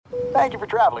Thank you for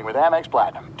traveling with Amex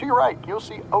Platinum. To your right, you'll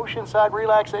see oceanside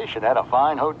relaxation at a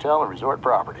fine hotel and resort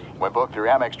property. When booked through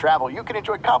Amex Travel, you can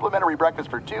enjoy complimentary breakfast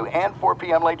for 2 and 4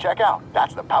 p.m. late checkout.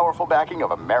 That's the powerful backing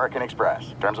of American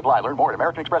Express. Terms apply. Learn more at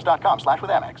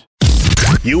americanexpress.com/withAmex.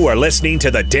 You are listening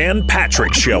to the Dan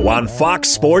Patrick Show on Fox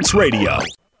Sports Radio.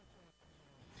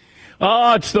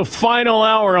 Oh, it's the final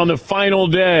hour on the final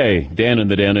day. Dan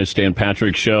and the Dentist, Dan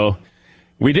Patrick Show.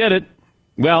 We did it.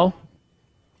 Well,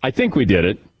 I think we did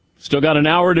it. Still got an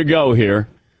hour to go here.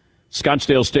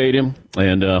 Scottsdale Stadium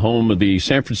and home of the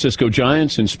San Francisco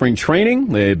Giants in spring training.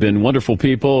 They've been wonderful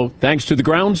people. Thanks to the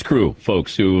grounds crew,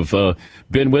 folks, who've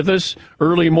been with us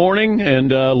early morning and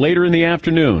later in the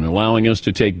afternoon, allowing us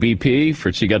to take BP.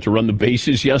 Fritzy got to run the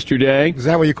bases yesterday. Is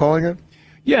that what you're calling it?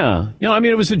 Yeah. I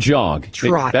mean, it was a jog.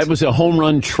 Trot. That was a home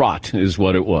run trot is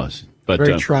what it was. But,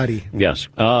 very trotty. Yes.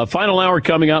 Final hour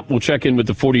coming up. We'll check in with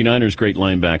the 49ers' great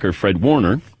linebacker, Fred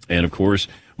Warner. And, of course,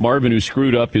 Marvin, who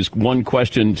screwed up his one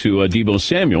question to Deebo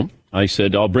Samuel. I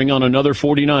said, I'll bring on another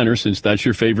 49er since that's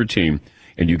your favorite team,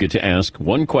 and you get to ask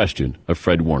one question of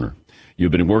Fred Warner.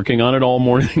 You've been working on it all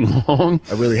morning long.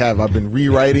 I really have. I've been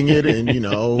rewriting it, and,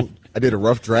 I did a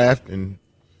rough draft and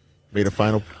made a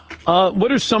final.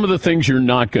 What are some of the things you're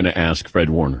not going to ask Fred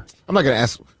Warner? I'm not going to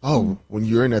ask, when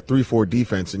you're in that 3-4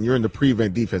 defense and you're in the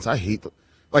prevent defense, I hate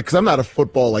because I'm not a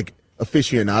football,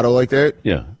 aficionado like that.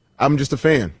 Yeah. I'm just a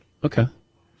fan. Okay.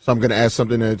 So I'm going to ask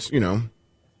something that's,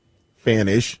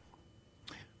 fan-ish.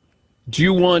 Do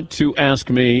you want to ask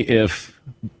me if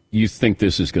you think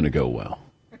this is going to go well?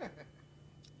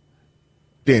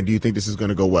 Dan, do you think this is going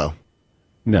to go well?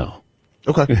 No.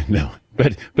 Okay. No.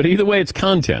 But either way, it's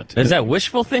content. Is that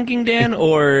wishful thinking, Dan,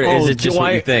 or is it just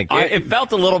what you think? It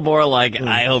felt a little more like,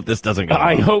 I hope this doesn't go well.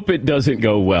 I hope it doesn't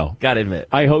go well. Gotta admit.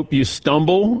 I hope you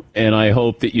stumble, and I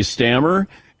hope that you stammer,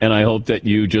 and I hope that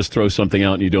you just throw something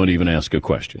out and you don't even ask a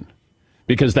question.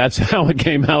 Because that's how it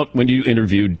came out when you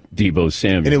interviewed Deebo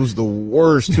Samuel. And it was the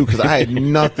worst, too, because I had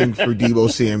nothing for Deebo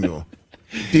Samuel.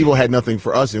 Deebo had nothing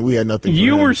for us, and we had nothing for him.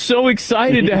 You were so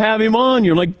excited to have him on.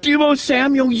 You're like, Deebo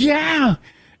Samuel, yeah.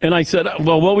 And I said,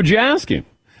 well, what would you ask him?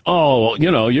 Oh,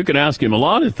 you could ask him a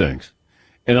lot of things.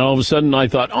 And then all of a sudden I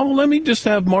thought, let me just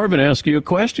have Marvin ask you a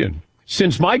question.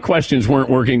 Since my questions weren't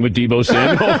working with Deebo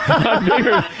Samuel, I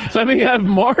figured, let me have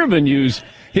Marvin use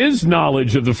his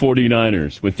knowledge of the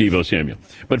 49ers with Deebo Samuel.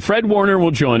 But Fred Warner will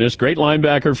join us, great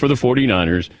linebacker for the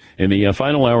 49ers, in the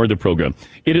final hour of the program.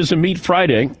 It is a Meet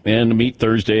Friday, and a Meet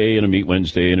Thursday, and a Meet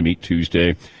Wednesday, and a Meet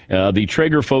Tuesday. The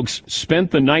Traeger folks spent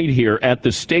the night here at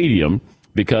the stadium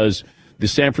because the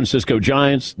San Francisco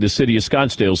Giants, the city of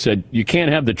Scottsdale, said you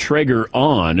can't have the Traeger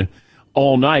on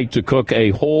all night to cook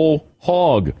a whole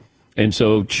hog. And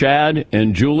so Chad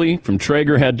and Julie from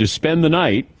Traeger had to spend the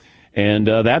night, and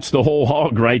that's the whole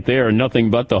hog right there,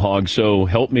 nothing but the hog, so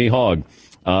help me hog.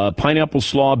 Pineapple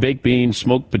slaw, baked beans,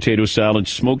 smoked potato salad,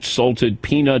 smoked salted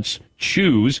peanuts,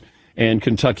 chews, and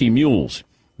Kentucky mules.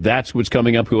 That's what's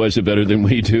coming up. Who has it better than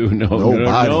we do?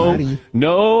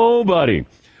 Nobody.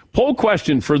 Poll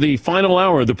question for the final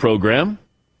hour of the program.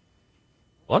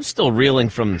 Well, I'm still reeling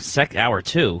from hour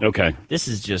 2. Okay. This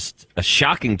is just a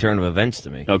shocking turn of events to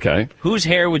me. Okay. Whose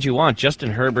hair would you want?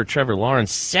 Justin Herbert, Trevor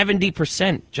Lawrence,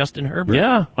 70% Justin Herbert.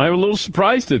 Yeah, I'm a little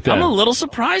surprised at that. I'm a little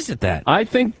surprised at that. I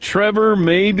think Trevor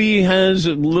maybe has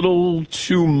a little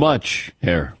too much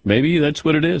hair. Maybe that's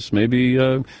what it is. Maybe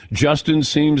Justin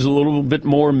seems a little bit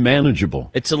more manageable.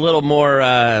 It's a little more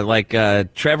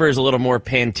Trevor is a little more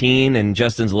Pantene and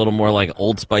Justin's a little more like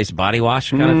Old Spice body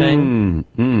wash kind of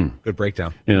thing. Good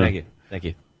breakdown. Yeah. Thank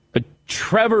you. But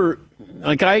Trevor,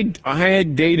 I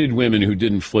had dated women who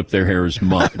didn't flip their hair as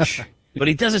much. But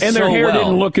he does it and so their hair well.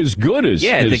 didn't look as good as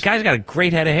the guy's got a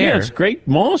great head of hair. Yeah, it's great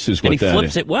moss is what and he that flips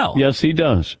is. it well. Yes, he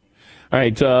does. All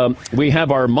right, we have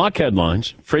our mock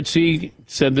headlines. Fritzy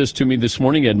said this to me this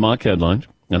morning. He had mock headlines,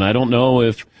 and I don't know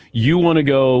if you want to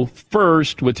go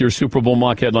first with your Super Bowl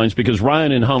mock headlines because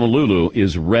Ryan in Honolulu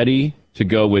is ready to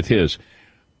go with his.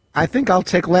 I think I'll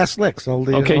take last licks.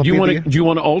 Okay, do you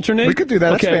want to alternate? We could do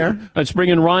that. Okay. That's fair. Let's bring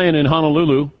in Ryan in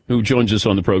Honolulu, who joins us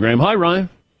on the program. Hi, Ryan.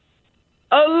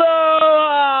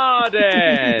 Aloha,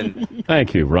 Dan.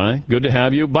 Thank you, Ryan. Good to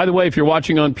have you. By the way, if you're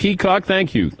watching on Peacock,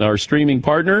 thank you, our streaming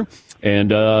partner.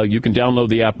 And you can download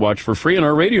the app Watch for free on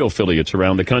our radio affiliates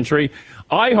around the country.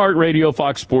 iHeartRadio,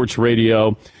 Fox Sports Radio.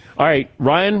 All right,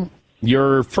 Ryan,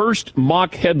 your first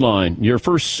mock headline, your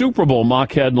first Super Bowl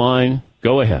mock headline.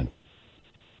 Go ahead.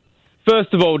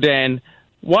 First of all, Dan,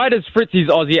 why does Fritzy's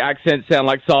Aussie accent sound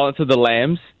like Silence of the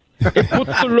Lambs? It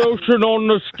puts the lotion on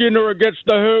the skin or it gets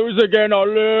the hose again.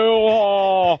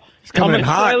 Aloha. coming I'm in an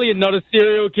hot. Australian, not a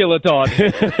serial killer, Todd.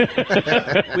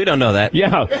 We don't know that.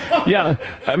 Yeah.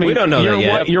 I mean, We don't know your, that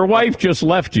yet. Your wife just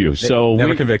left you, so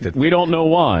never convicted. We don't know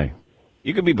why.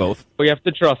 You could be both. We have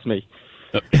to trust me.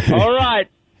 All right.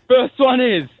 First one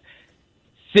is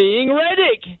seeing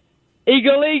Reddick.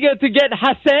 Eager to get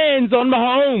Hassan's on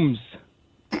Mahomes.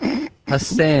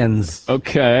 Hassan's.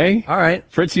 Okay. All right.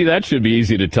 Fritzy, that should be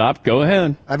easy to top. Go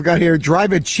ahead. I've got here,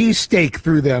 drive a cheesesteak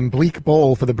through them, bleak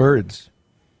bowl for the birds.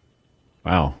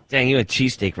 Wow. Dang, you had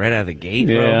cheesesteak right out of the gate,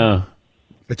 bro. Yeah.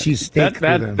 The cheesesteak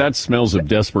through them. That smells of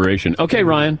desperation. Okay,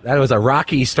 Ryan. That was a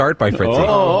rocky start by Fritzy.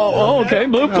 Okay.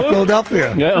 Bloop, bloop.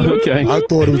 Philadelphia. Yeah, okay. I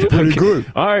thought it was pretty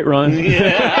good. All right, Ryan.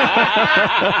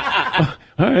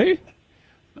 All right.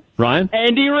 Ryan?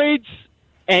 Andy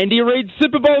Reid's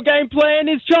Super Bowl game plan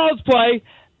is child's play.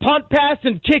 Punt, pass,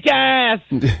 and kick ass.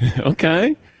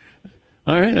 Okay.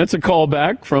 All right. That's a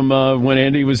callback from when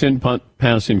Andy was in punt,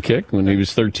 pass, and kick when he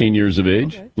was 13 years of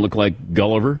age. Okay. Looked like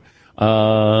Gulliver.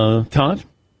 Todd?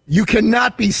 You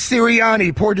cannot be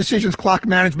Sirianni. Poor decisions, clock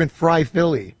management, fry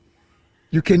Philly.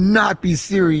 You cannot be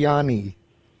Sirianni.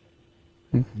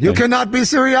 You cannot be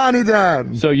Sirianni,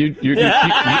 Dan. So you're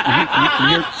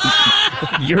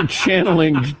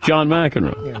channeling John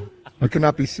McEnroe. Yeah. You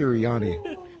cannot be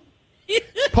Sirianni.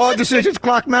 Poor decisions,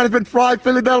 clock management, fry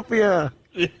Philadelphia.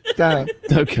 Dan.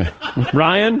 Okay.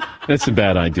 Ryan? That's a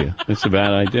bad idea.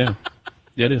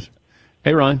 Yeah, it is.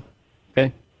 Hey, Ryan.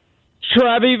 Okay.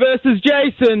 Travi versus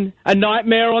Jason. A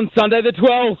nightmare on Sunday the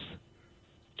 12th.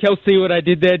 Kel, see what I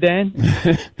did there, Dan?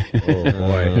 Oh,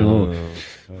 boy.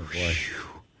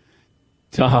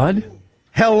 Todd?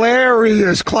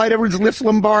 Hilarious. Clyde Edwards lifts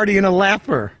Lombardi in a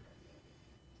laugher.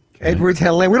 Okay. Edwards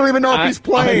hilarious. We don't even know if he's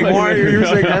playing. Why are you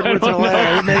using Edwards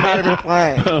hilarious? He may not even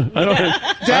play.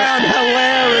 Dan,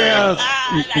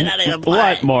 hilarious.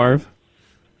 What, Marv?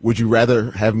 Would you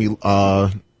rather have me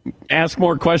ask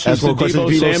more questions to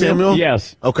Deebo Samuel?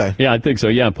 Yes. Okay. Yeah, I think so.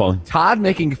 Yeah, Paul. Todd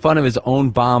making fun of his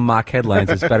own bomb mock headlines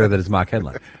is better than his mock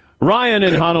headline. Ryan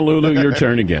in Honolulu, your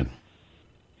turn again.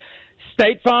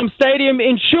 State Farm Stadium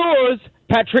ensures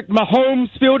Patrick Mahomes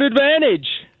field advantage.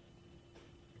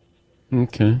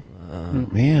 Okay.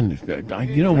 Man,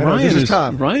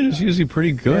 Ryan is usually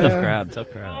pretty good.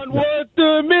 Tough crowd. Onward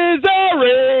to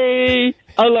Missouri.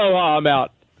 Aloha, I'm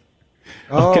out.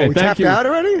 Oh, Okay, he thank tapped you. out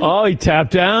already? Oh, he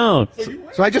tapped out.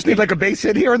 So I just need like a base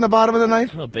hit here in the bottom of the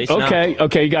ninth?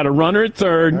 Okay, you got a runner at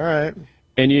third. All right.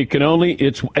 And you can only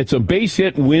it's a base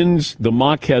hit wins the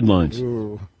mock headlines.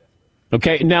 Ooh.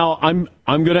 Okay, now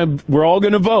we're all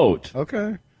gonna vote.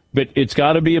 Okay. But it's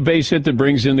got to be a base hit that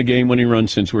brings in the game when he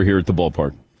runs, since we're here at the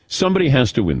ballpark. Somebody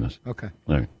has to win this. Okay.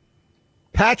 All right.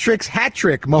 Patrick's hat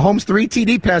trick. Mahomes 3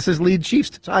 TD passes lead Chiefs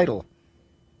to title.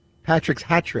 Patrick's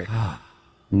hat trick.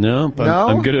 No, but No?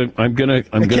 I'm gonna. It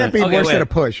can't be Okay, worse wait. than a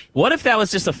push. What if that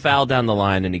was just a foul down the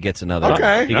line and he gets another?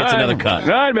 Okay. He gets another cut. All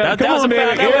right, man. That Come was on, a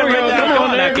foul. baby. Here we go. Come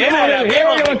on, now. Get out of Here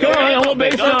we go. Come on. A little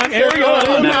base on. Here we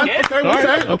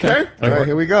go. Okay. All right,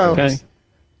 here we go. Okay.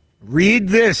 Read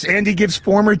this. Andy gives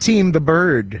former team the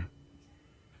bird.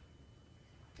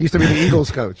 He used to be the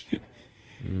Eagles coach.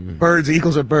 Birds,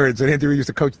 Eagles are birds. And Andy used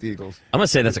to coach the Eagles. I'm gonna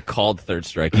say that's a called third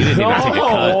strike. You didn't even take a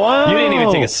cut. wow. You didn't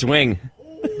even take a swing.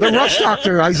 The rush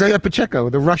doctor, Isaiah Pacheco,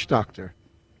 the rush doctor.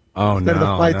 Oh, Instead of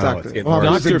the flight doctor. It's getting Oh,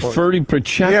 worse. Dr. Ferdy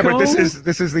Pacheco. Yeah, but this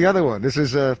is the other one. This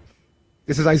is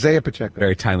Isaiah Pacheco,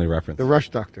 Very timely reference. the rush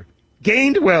doctor.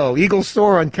 Gainwell, Eagles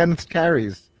soar on Kenneth's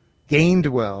carries.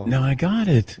 Gainwell. No, I got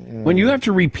it. When you have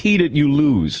to repeat it, you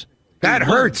lose. That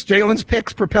hurts. Jalen's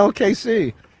picks propel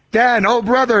KC. Dan, oh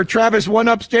brother, Travis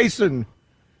one-ups Jason.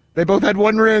 They both had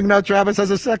one ring. Now Travis has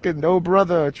a second. Oh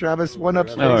brother, Travis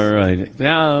one-ups Jason. All right.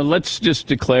 Now let's just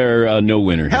declare no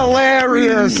winner. here.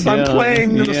 Hilarious. I'm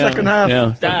playing in the second half.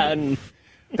 Yeah.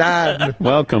 Dan.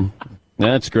 Welcome.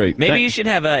 That's great. Maybe you should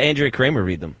have Andrea Kramer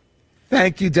read them.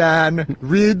 Thank you, Dan.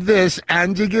 Read this.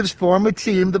 Andy gives former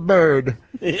team the bird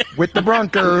with the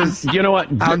Broncos. You know what?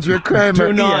 Andrea Kramer,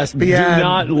 do not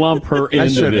ESPN. lump her into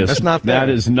shouldn't. this. That's not fair. That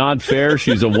is not fair.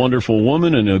 She's a wonderful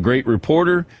woman and a great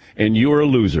reporter, and you're a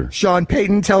loser. Sean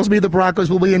Payton tells me the Broncos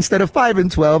will be, instead of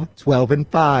 5-12,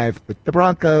 12-5 with the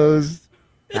Broncos.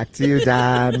 Back to you,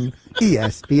 Dan.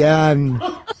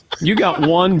 ESPN. You got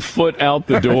 1 foot out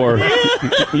the door.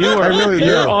 You're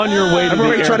on your way to I'm the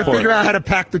already trying to airport. figure out how to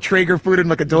pack the Traeger food in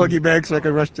like a doggy bag so I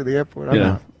can rush to the airport. I don't Yeah.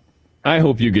 know. I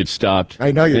hope you get stopped.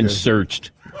 I know you and do.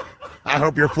 searched. I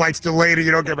hope your flight's delayed and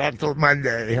you don't get back till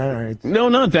Monday. All right. No,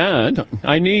 not that.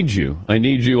 I need you. I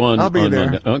need you on. I'll be on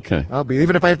there. Monday. Okay. I'll be,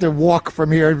 even if I have to walk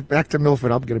from here back to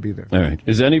Milford, I'm going to be there. All right.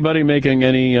 Is anybody making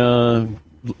any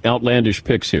outlandish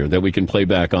picks here that we can play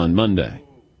back on Monday.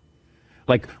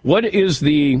 Like, what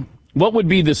would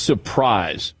be the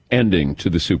surprise ending to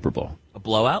the Super Bowl? A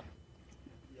blowout?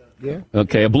 Yeah.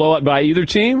 Okay, a blowout by either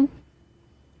team?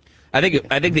 I think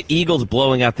the Eagles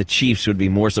blowing out the Chiefs would be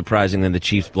more surprising than the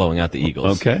Chiefs blowing out the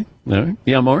Eagles. Okay. All right.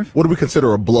 Yeah, Marv? What do we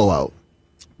consider a blowout?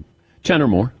 10 or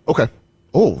more. Okay.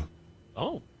 Oh.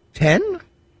 10?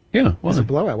 Yeah. It's a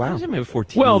blowout. Wow. Maybe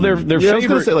 14. Well, their Yeah, I was going to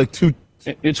favorite. say like 2.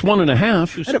 It's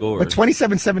 1.5. Two scores. But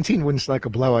 27-17 wouldn't like a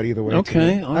blowout either way. Okay, to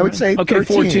me. all I would right. say Okay,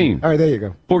 13. 14. All right, there you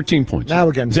go. 14 points. Now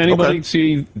again. Does anybody Okay.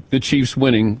 see the Chiefs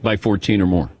winning by 14 or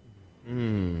more?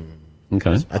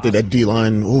 Okay. I think that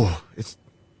D-line, it's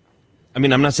I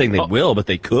mean, I'm not saying they will, but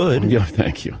they could. Yeah,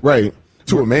 thank you. right.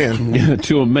 To a man. Yeah,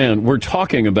 to a man, we're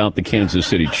talking about the Kansas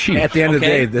City Chiefs. At the end of the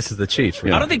Okay. day, this is the Chiefs. I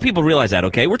don't think people realize that,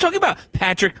 okay? We're talking about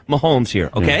Patrick Mahomes here,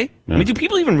 okay? Yeah. I mean, do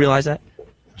people even realize that?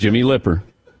 Jimmy Lipper.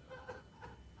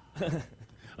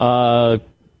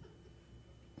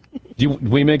 Do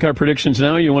we make our predictions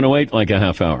now, or you want to wait like a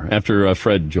half hour after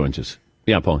Fred joins us?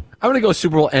 Yeah, Paul. I'm going to go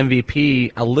Super Bowl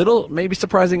MVP. A little, maybe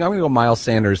surprising. I'm going to go Miles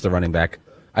Sanders, the running back.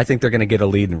 I think they're going to get a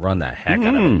lead and run the heck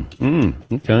out of it.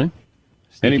 Okay.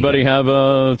 Anybody have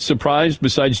a surprise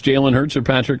besides Jalen Hurts or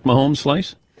Patrick Mahomes,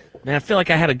 Slice? Man, I feel like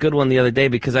I had a good one the other day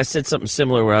because I said something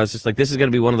similar where I was just like, this is going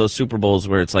to be one of those Super Bowls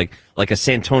where it's like a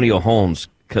Santonio Holmes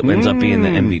ends up being the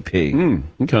MVP.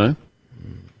 Okay.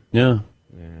 Yeah.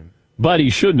 But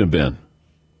he shouldn't have been.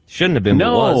 Shouldn't have been,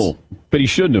 but was. No, but he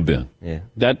shouldn't have been. Yeah.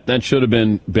 That should have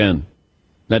been Ben.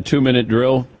 That 2-minute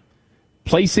drill.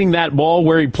 Placing that ball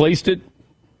where he placed it.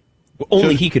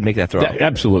 Only he could make that throw.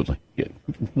 Absolutely. Yeah.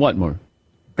 What more?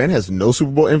 Ben has no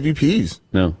Super Bowl MVPs.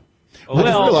 No. I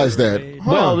just realized that.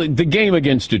 Huh. Well, the game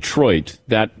against Detroit,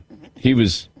 that he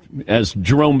was, as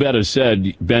Jerome Bettis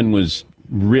said, Ben was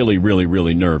really, really,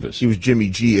 really nervous. He was Jimmy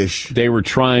G-ish. They were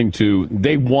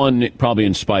they won probably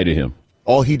in spite of him.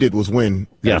 All he did was win.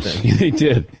 Yes, they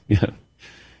did. Yeah.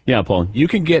 Yeah, Paul. You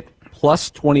can get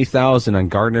plus 20,000 on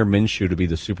Gardner Minshew to be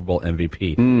the Super Bowl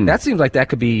MVP. That seems like that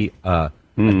could be a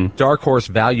dark horse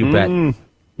value bet.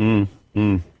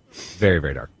 Very,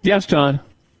 very dark. Yes, Todd.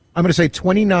 I'm going to say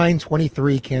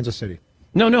 29-23 Kansas City.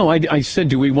 No, I said,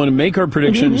 do we want to make our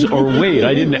predictions or wait?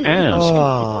 I didn't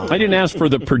ask. I didn't ask for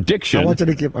the prediction. I wanted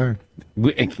to give How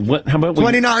about we?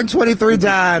 29-23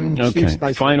 Dan. Okay, Chiefs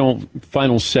by-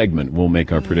 final segment. We'll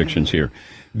make our predictions here.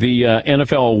 The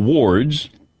NFL awards,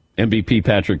 MVP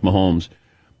Patrick Mahomes.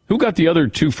 Who got the other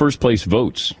 2 first-place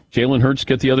votes? Jalen Hurts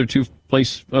get the other 2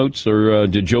 place votes, or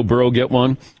did Joe Burrow get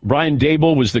one? Brian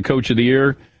Dable was the Coach of the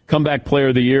Year, Comeback Player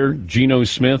of the Year, Geno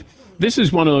Smith. This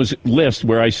is one of those lists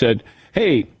where I said,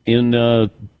 hey, in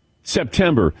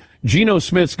September, Geno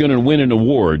Smith's going to win an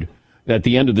award at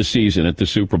the end of the season at the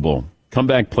Super Bowl.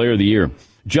 Comeback Player of the Year.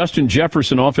 Justin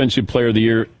Jefferson, Offensive Player of the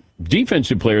Year.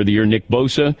 Defensive Player of the Year, Nick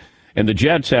Bosa. And the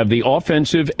Jets have the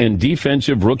Offensive and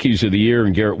Defensive Rookies of the Year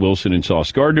in Garrett Wilson and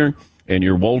Sauce Gardner. And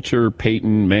your Walter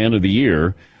Payton Man of the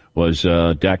Year was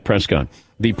Dak Prescott.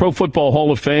 The Pro Football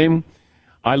Hall of Fame,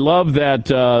 I love that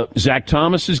Zach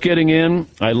Thomas is getting in.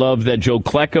 I love that Joe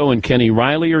Klecko and Kenny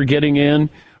Riley are getting in.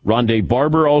 Rondé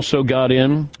Barber also got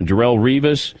in. Darrelle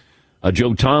Revis,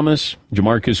 Joe Thomas,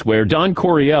 Jamarcus Ware. Don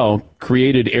Coryell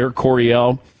created Air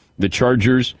Coryell, the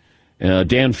Chargers,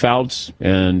 Dan Fouts,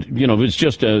 and, it's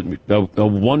just a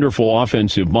wonderful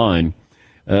offensive mind.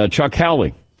 Chuck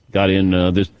Howley got in.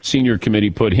 The senior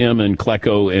committee put him and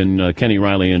Klecko and Kenny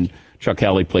Riley in. Chuck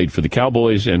Howley played for the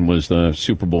Cowboys and was the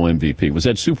Super Bowl MVP. Was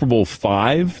that Super Bowl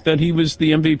 5 that he was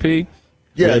the MVP?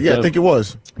 Yeah, I think it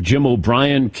was. Jim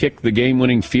O'Brien kicked the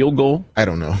game-winning field goal? I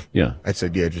don't know. Yeah. I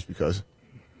said yeah just because.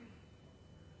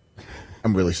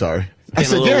 I'm really sorry. I Getting a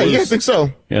said little I loose. think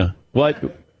so. Yeah.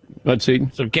 What? Let's see.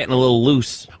 So getting a little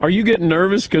loose. Are you getting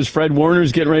nervous because Fred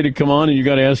Warner's getting ready to come on and you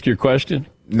got to ask your question?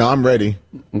 No, I'm ready.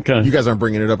 Okay. You guys aren't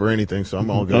bringing it up or anything, so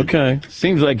I'm all good. Okay.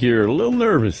 Seems like you're a little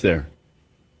nervous there.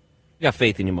 I got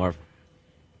faith in you, Marv.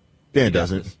 Dan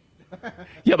doesn't.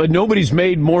 Yeah, but nobody's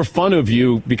made more fun of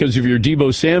you because of your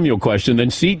Deebo Samuel question than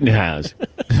Seton has.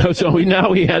 so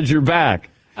now he has your back.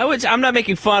 I'm not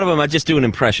making fun of him. I just do an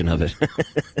impression of it.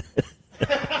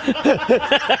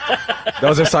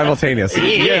 Those are simultaneous.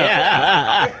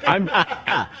 Yeah.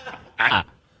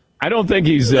 I don't think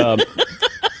he's...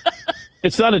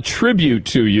 it's not a tribute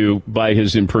to you by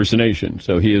his impersonation,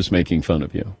 so he is making fun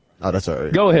of you. Oh, that's all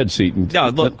right. Go ahead, Seton. No,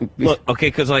 look, okay,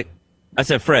 because I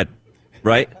said Fred,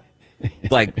 right?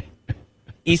 Like,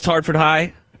 East Hartford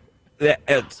High, the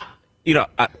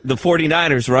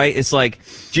 49ers, right? It's like,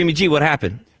 Jimmy G, what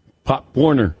happened? Pop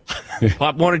Warner.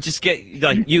 Pop Warner just get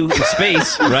you in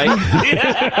space, right?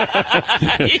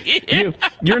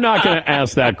 You're not going to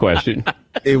ask that question.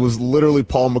 it was literally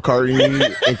Paul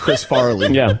McCartney and Chris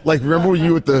Farley. Yeah. Like, remember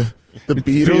you with the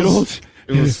Beatles?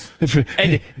 It was,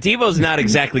 And Debo's not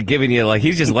exactly giving you, like,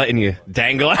 he's just letting you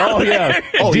dangle out. oh, yeah.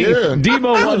 oh, yeah.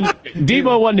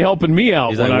 Debo wasn't helping me out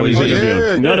He's when like, I was "What are you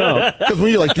interviewing. No. Because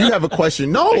when you're like, do you have a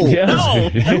question? No.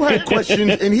 Yes. You had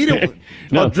questions, and he didn't.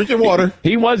 No. Drinking water.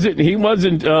 He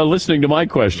wasn't listening to my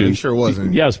questions. He sure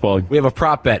wasn't. Yes, Paul. We have a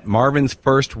prop bet. Marvin's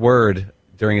first word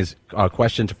during his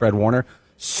question to Fred Warner: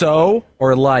 so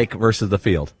or like versus the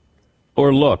field,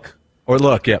 Or look. or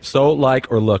look. Yep. So,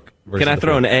 like, or look. Versus Can I the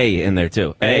throw field. an A in there,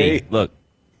 too? A, look.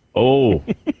 Oh.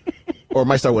 Or it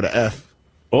might start with an F.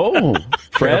 Oh.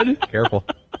 Fred? Careful.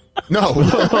 No.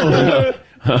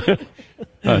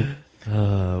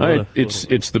 All right.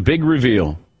 It's the big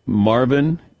reveal.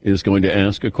 Marvin is going to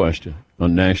ask a question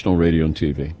on national radio and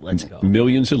TV. Let's go.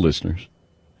 Millions of listeners.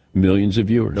 Millions of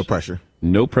viewers. No pressure.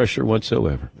 No pressure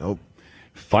whatsoever. Nope.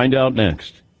 Find out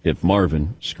next if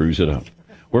Marvin screws it up.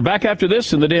 We're back after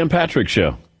this in the Dan Patrick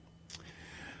Show.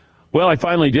 Well, I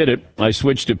finally did it. I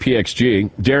switched to PXG.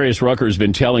 Darius Rucker has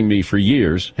been telling me for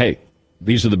years, hey,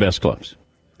 these are the best clubs.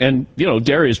 And, you know,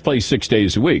 Darius plays 6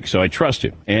 days a week, so I trust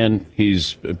him. And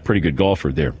he's a pretty good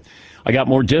golfer there. I got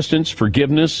more distance,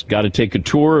 forgiveness, got to take a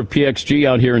tour of PXG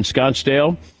out here in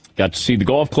Scottsdale, got to see the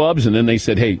golf clubs, and then they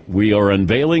said, hey, we are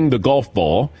unveiling the golf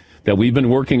ball that we've been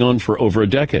working on for over a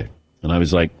decade. And I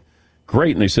was like,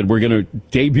 great. And they said, we're going to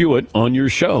debut it on your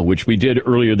show, which we did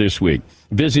earlier this week.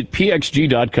 Visit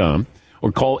pxg.com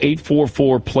or call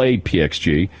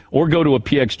 844-PLAY-PXG or go to a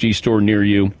PXG store near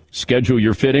you. Schedule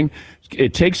your fitting.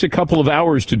 It takes a couple of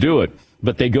hours to do it,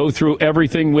 but they go through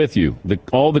everything with you.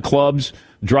 All the clubs,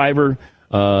 driver,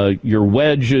 your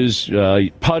wedges,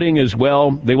 putting as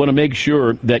well. They want to make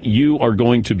sure that you are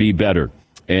going to be better.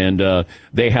 And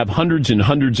they have hundreds and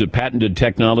hundreds of patented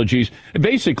technologies.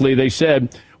 Basically, they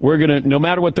said, we're going to, no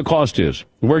matter what the cost is,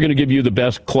 we're going to give you the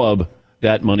best club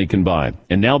that money can buy.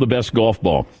 And now the best golf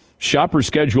ball. Shop or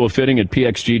schedule a fitting at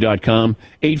pxg.com,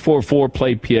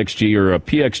 844-PLAY-PXG, or a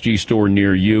PXG store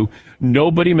near you.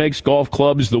 Nobody makes golf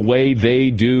clubs the way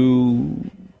they do,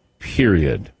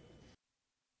 period.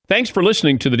 Thanks for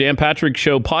listening to the Dan Patrick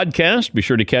Show podcast. Be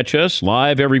sure to catch us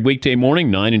live every weekday morning,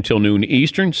 9 until noon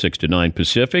Eastern, 6 to 9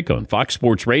 Pacific on Fox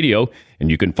Sports Radio. And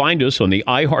you can find us on the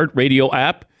iHeartRadio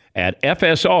app at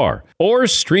FSR or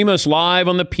stream us live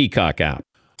on the Peacock app.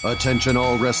 Attention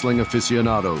all wrestling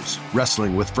aficionados.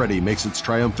 Wrestling with Freddie makes its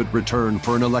triumphant return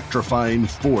for an electrifying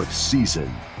 4th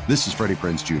season. This is Freddie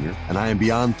Prinze Jr., and I am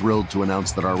beyond thrilled to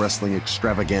announce that our wrestling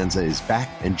extravaganza is back,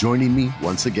 and joining me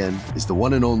once again is the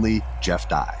one and only Jeff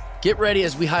Dye. Get ready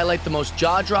as we highlight the most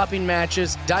jaw-dropping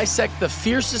matches, dissect the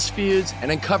fiercest feuds,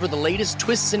 and uncover the latest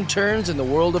twists and turns in the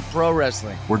world of pro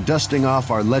wrestling. We're dusting off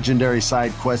our legendary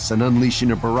side quests and unleashing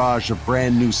a barrage of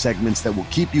brand new segments that will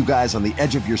keep you guys on the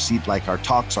edge of your seat like our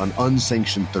talks on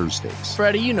Unsanctioned Thursdays.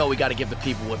 Freddie, you know we got to give the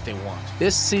people what they want.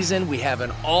 This season, we have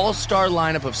an all-star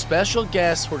lineup of special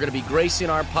guests who are going to be gracing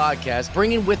our podcast,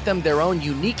 bringing with them their own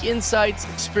unique insights,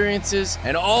 experiences,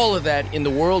 and all of that in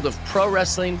the world of pro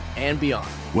wrestling and beyond.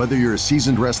 Whether you're a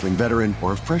seasoned wrestling veteran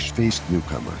or a fresh-faced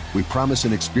newcomer, we promise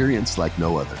an experience like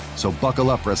no other. So buckle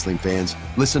up, wrestling fans.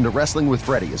 Listen to Wrestling with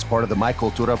Freddie as part of the My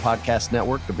Cultura Podcast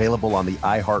Network, available on the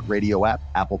iHeartRadio app,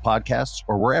 Apple Podcasts,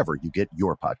 or wherever you get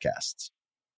your podcasts.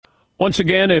 Once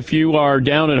again, if you are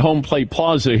down at Home Plate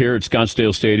Plaza here at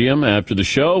Scottsdale Stadium after the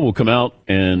show, we'll come out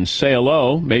and say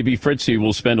hello. Maybe Fritzy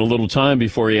will spend a little time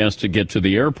before he has to get to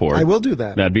the airport. I will do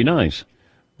that. That'd be nice.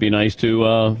 Be nice to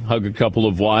hug a couple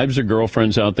of wives or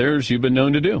girlfriends out there, as you've been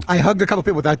known to do. I hugged a couple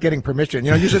people without getting permission. You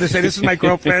know, usually they say, this is my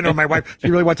girlfriend or my wife. She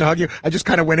really wants to hug you. I just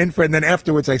kind of went in for it, and then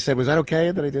afterwards I said, was that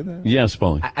okay that I did that? Yes,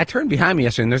 Paulie. I turned behind me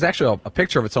yesterday, and there's actually a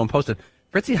picture of it someone posted.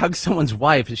 Fritzy hugged someone's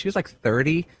wife, and she was like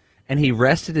 30, and he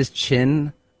rested his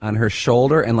chin on her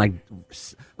shoulder and like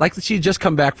she'd just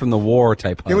come back from the war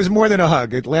type hug. It was more than a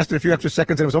hug. It lasted a few extra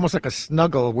seconds, and it was almost like a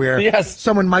snuggle where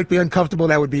someone might be uncomfortable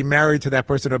that would be married to that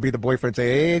person or be the boyfriend. Say,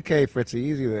 hey, okay, Fritzy,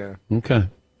 easy there. Okay.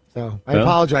 So I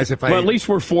apologize if I... Well, at least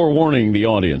we're forewarning the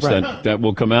audience Right. that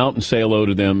we'll come out and say hello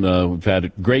to them. We've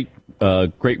had a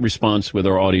great response with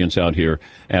our audience out here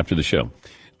after the show.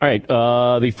 All right,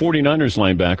 the 49ers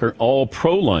linebacker,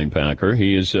 all-pro linebacker.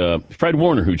 He is Fred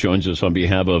Warner, who joins us on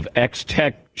behalf of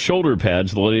X-Tech shoulder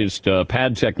pads, the latest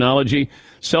pad technology,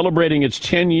 celebrating its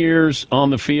 10 years on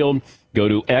the field. Go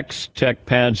to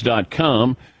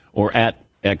xtechpads.com or at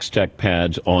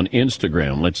xtechpads on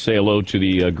Instagram. Let's say hello to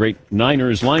the great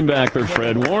Niners linebacker,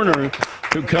 Fred Warner,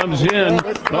 who comes in.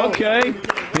 Okay.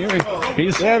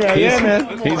 He's got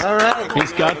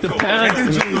the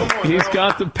pads. He's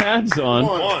got the pads on.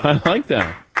 I like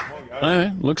that. All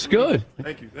right. Looks good.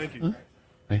 Thank you.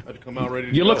 I had to come out ready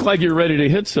to You go. look like you're ready to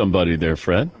hit somebody there,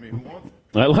 Fred. I mean, who wants it?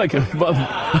 I like it.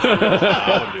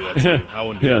 I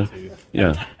wouldn't do that to you.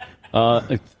 Yeah.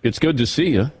 It's good to see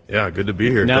you. Yeah, good to be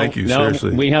here. Now, Thank you, now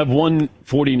seriously. we have one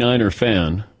 49er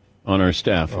fan on our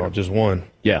staff. Oh, just one.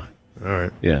 Yeah. All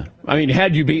right. Yeah. I mean,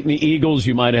 had you beaten the Eagles,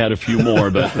 you might have had a few more.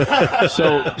 But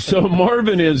so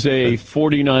Marvin is a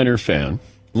 49er fan,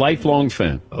 lifelong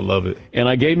fan. I love it. And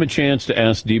I gave him a chance to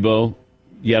ask Debo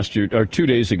 2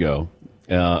 days ago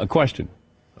a question.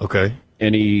 Okay.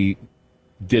 And he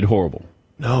did horrible.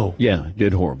 No. Yeah,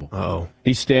 did horrible. Uh-oh.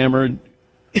 He stammered,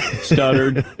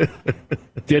 stuttered,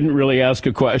 didn't really ask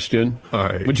a question. All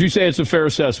right. Would you say it's a fair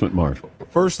assessment, Marv?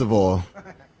 First of all,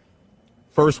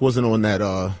 first wasn't on that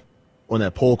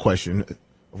poll question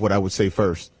of what I would say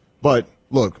first. But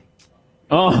look.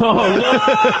 Oh,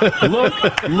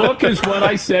 look is what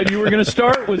I said you were going to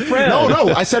start with, Fred. No,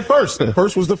 I said first.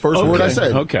 First was the first word I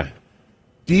said. Okay.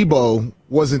 Debo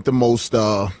wasn't the most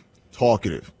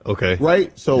talkative. Okay.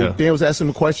 Right? So Yeah. Dan was asking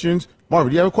him questions. Marvin,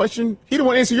 do you have a question? He didn't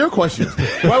want to answer your questions.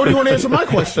 Why would he want to answer my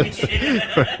questions?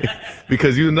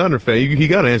 Because you're the Niner fan. He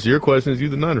got to answer your questions. You're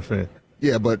the Niner fan.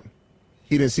 Yeah, but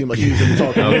he didn't seem like he was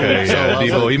talking. Okay, So yeah. I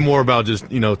was Debo, like, he's more about just,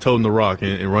 toting the rock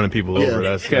and running people Yeah. over.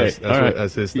 That's All right.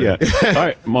 that's his thing. Yeah. All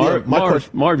right, Marv, Yeah, my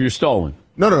Marv, you're stalling.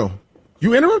 No.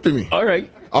 You interrupted me. All right.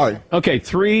 All right. Okay,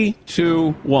 3,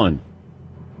 2, 1.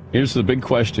 Here's the big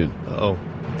question. Uh-oh.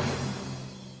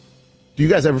 Do you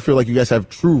guys ever feel like you guys have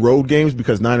true road games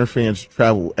because Niner fans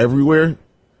travel everywhere?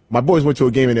 My boys went to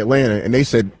a game in Atlanta, and they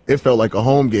said it felt like a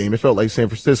home game. It felt like San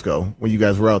Francisco when you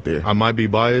guys were out there. I might be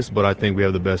biased, but I think we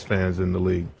have the best fans in the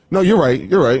league. No, you're right.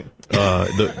 You're right.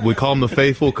 We call them the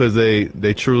faithful because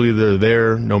they truly they're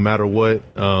there no matter what.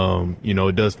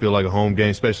 It does feel like a home game,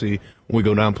 especially when we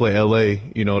go down and play LA.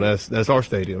 That's our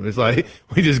stadium. It's like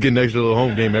we just get an extra little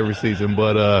home game every season.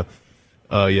 But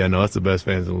that's the best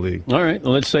fans in the league. All right,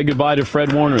 well, let's say goodbye to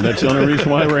Fred Warner. That's the only reason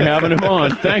why we're having him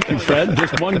on. Thank you, Fred.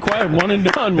 Just one and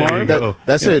done, There you Marv. go.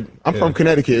 That's it. I'm from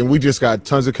Connecticut, and we just got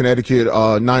tons of Connecticut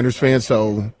Niners fans,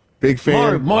 so big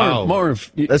fan.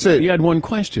 Marv. That's it. You had one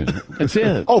question. That's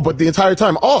it. Oh, but the entire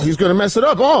time, he's going to mess it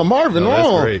up. Oh, Marvin.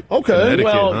 That's great. Okay. Connecticut,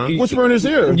 Well, huh? Whisper in his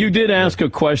ear. You did ask a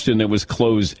question that was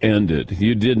closed-ended.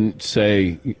 You didn't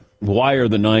say, why are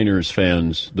the Niners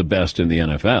fans the best in the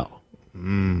NFL?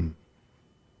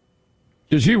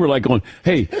 Because you were like going,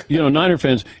 hey, Niner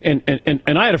fans, and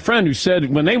I had a friend who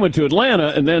said when they went to Atlanta,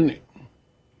 and then,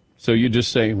 so you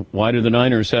just say, why do the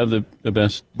Niners have the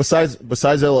best? Besides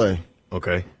L.A.,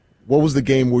 Okay. what was the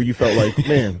game where you felt like,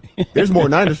 man, there's more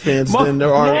Niners fans than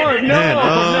there are?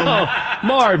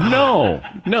 Marv,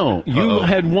 no. You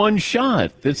had one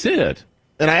shot. That's it.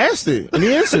 And I asked it, and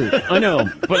he answered. I know,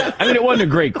 but it wasn't a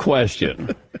great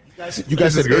question. You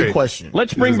guys This said is a great. question.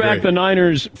 Let's bring is back great. the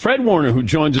Niners. Fred Warner, who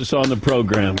joins us on the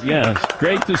program. Yes,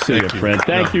 great to see you, Fred.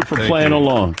 Thank you for Thank playing you.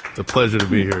 along. It's a pleasure to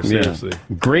be here, seriously.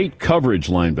 Yeah. Great coverage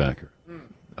linebacker.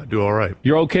 I do all right.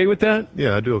 You're okay with that?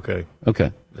 Yeah, I do okay.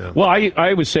 Okay. Yeah. Well,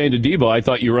 I was saying to Debo, I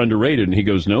thought you were underrated, and he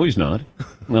goes, no, he's not.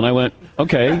 And I went,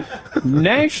 okay,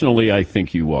 nationally, I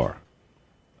think you are.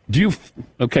 Do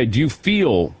you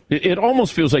feel, it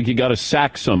almost feels like you got to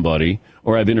sack somebody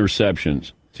or have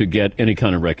interceptions to get any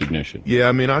kind of recognition. Yeah,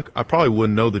 I mean, I probably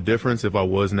wouldn't know the difference if I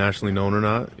was nationally known or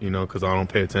not, because I don't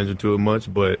pay attention to it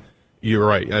much. But you're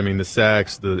right. I mean, the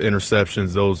sacks, the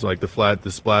interceptions, those like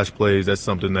the splash plays, that's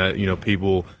something that,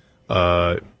 people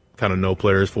kind of know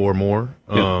players for more.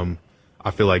 Yeah.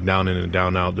 I feel like down in and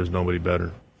down out, there's nobody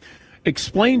better.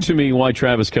 Explain to me why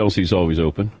Travis Kelce's always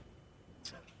open.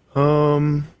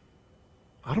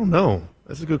 I don't know.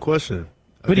 That's a good question.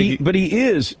 But he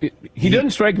doesn't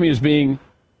strike me as being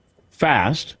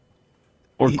fast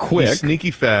or quick. He's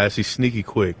sneaky fast. He's sneaky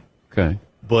quick. Okay.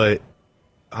 But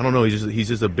I don't know. He's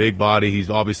just a big body. He's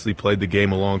obviously played the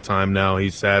game a long time now.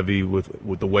 He's savvy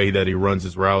with the way that he runs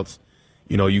his routes.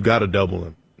 You got to double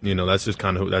him. That's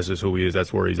just who he is.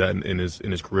 That's where he's at in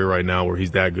his career right now, where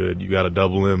he's that good. You got to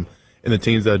double him. And the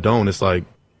teams that don't, it's like,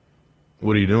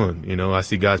 what are you doing? I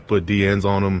see guys put DNs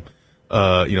on him.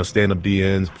 Stand up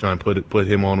DNs, trying to put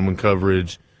him on him in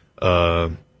coverage. You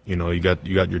got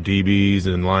your DBs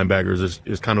and linebackers.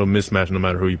 It's kind of a mismatch no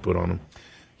matter who you put on them.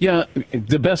 Yeah,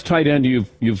 the best tight end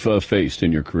you've faced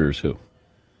in your career is who?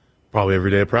 Probably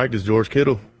every day of practice, George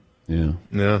Kittle. Yeah.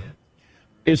 Yeah.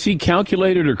 Is he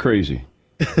calculated or crazy?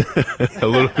 A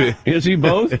little bit. Is he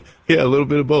both? Yeah, a little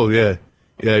bit of both. Yeah.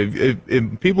 Yeah,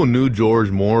 if people knew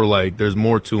George more, like, there's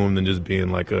more to him than just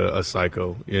being like a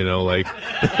psycho, like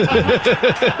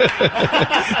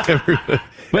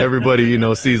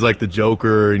everybody, sees like the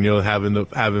Joker and,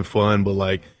 having fun, but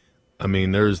like, I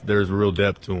mean, there's real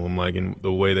depth to him, like in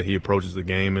the way that he approaches the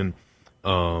game. And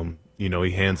You know,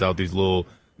 he hands out these little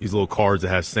cards that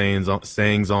have sayings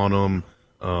on them.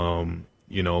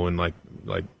 You know, and like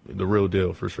the real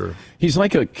deal for sure. He's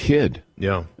like a kid.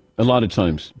 Yeah. A lot of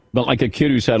times, but like a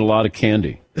kid who's had a lot of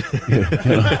candy.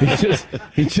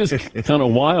 He's just kind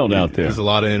of wild out there. There's a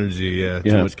lot of energy, yeah.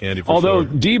 Too much candy for Although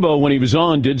sure. Debo, when he was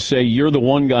on, did say you're the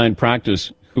one guy in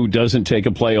practice who doesn't take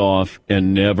a play off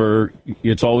and never,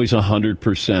 it's always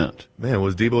 100%. Man,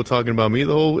 was Debo talking about me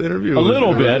the whole interview? A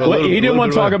little bit. He didn't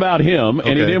want to talk about him,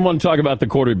 and he didn't want to talk about the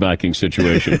quarterbacking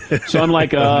situation. So I'm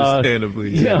like, understandably.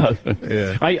 Yeah.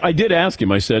 Yeah. I did ask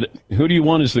him, I said, who do you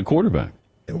want as the quarterback?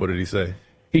 And what did he say?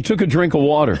 He took a drink of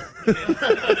water.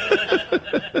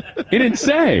 He didn't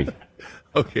say.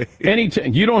 Okay.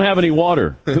 You don't have any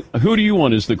water. Who do you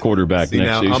want as the quarterback See, next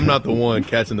now, season? I'm not the one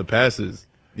catching the passes.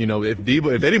 You know, if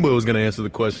anybody was going to answer the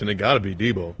question, it got to be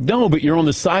Debo. No, but you're on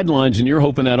the sidelines and you're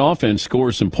hoping that offense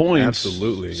scores some points.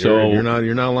 Absolutely. So You're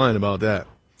not lying about that.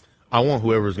 I want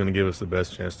whoever's going to give us the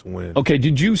best chance to win. Okay,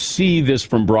 did you see this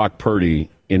from Brock Purdy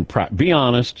in practice? Be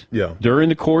honest. Yeah. During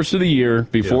the course of the year,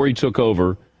 before he took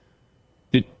over,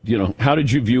 how did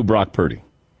you view Brock Purdy?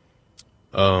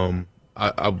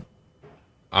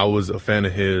 I was a fan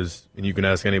of his, and you can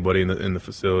ask anybody in the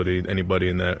facility, anybody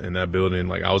in that building.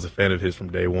 Like, I was a fan of his from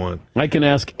day one. I can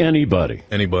ask anybody.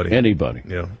 Anybody.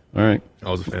 Yeah. All right. I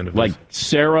was a fan of like his.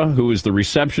 Sarah, who is the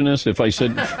receptionist. If I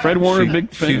said Fred Warner,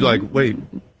 big fan. She's like, wait,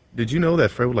 did you know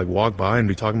that Fred would like walk by and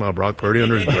be talking about Brock Purdy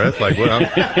under his breath? Like, what? I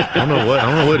don't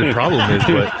know what the problem is,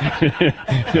 but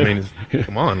I mean,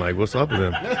 come on, like, what's up with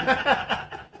him?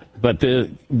 But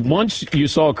once you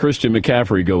saw Christian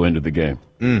McCaffrey go into the game,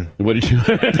 what did you?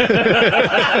 Dude,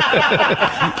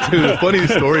 the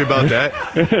funniest story about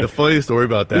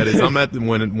that is I'm at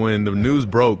when the news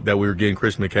broke that we were getting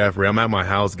Christian McCaffrey. I'm at my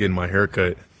house getting my hair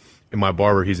cut, and my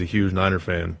barber, he's a huge Niner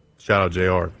fan. Shout out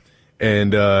JR.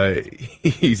 And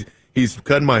he's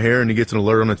cutting my hair, and he gets an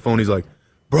alert on his phone. He's like,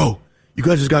 "Bro, you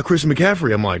guys just got Christian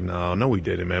McCaffrey." I'm like, "No, we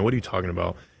didn't, man. What are you talking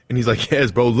about?" And he's like,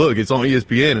 "Yes, bro. Look, it's on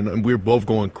ESPN." And we're both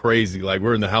going crazy. Like,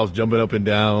 we're in the house jumping up and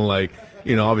down. Like,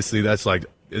 you know, obviously that's like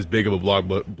as big of a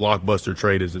blockbuster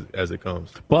trade as it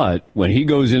comes. But when he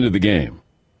goes into the game,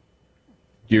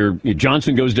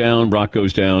 Johnson goes down, Brock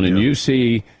goes down, and you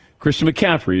see Christian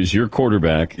McCaffrey is your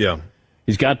quarterback. Yeah.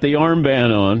 He's got the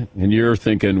armband on, and you're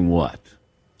thinking, what?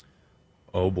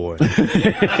 Oh, boy.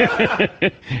 Yeah.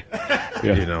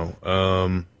 You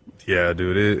know, yeah,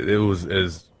 dude, it was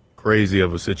as crazy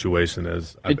of a situation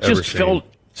as I've ever seen. It just felt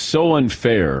so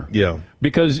unfair. Yeah.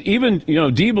 Because even,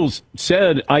 Debo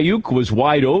said Ayuk was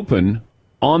wide open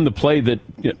on the play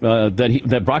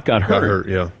that Brock got hurt.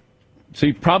 Yeah. So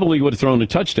he probably would have thrown a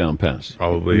touchdown pass.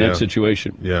 Probably, in that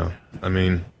situation. Yeah. I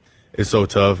mean, it's so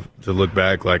tough to look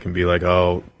back and be like,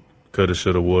 oh, coulda,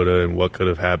 shoulda, woulda, and what could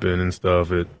have happened and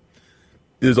stuff. It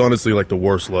is honestly like the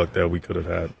worst luck that we could have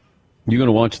had. You going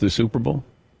to watch the Super Bowl?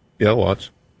 Yeah, I'll watch.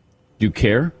 Do you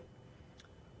care?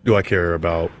 Do I care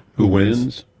about who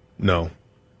wins? No.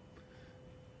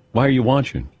 Why are you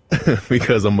watching?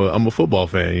 Because I'm a football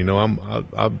fan. You know,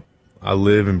 I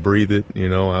live and breathe it. You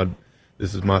know,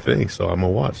 this is my thing, so I'm gonna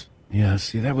watch. Yeah,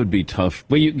 see, that would be tough.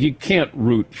 Well, you can't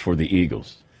root for the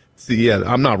Eagles. See, yeah,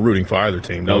 I'm not rooting for either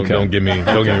team. Don't get me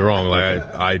wrong. Like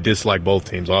I dislike both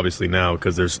teams obviously now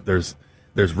because there's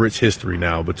rich history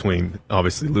now between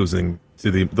obviously losing to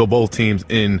the both teams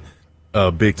in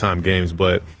big time games,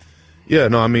 but. Yeah,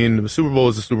 no, I mean, the Super Bowl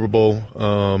is the Super Bowl.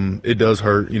 It does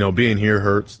hurt. You know, being here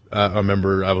hurts. I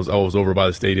remember I was over by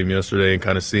the stadium yesterday and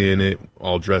kind of seeing it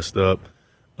all dressed up.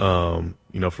 You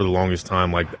know, for the longest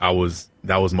time, like that was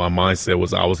my mindset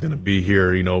was I was going to be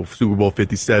here, you know, Super Bowl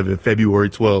 57, February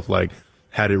 12th, like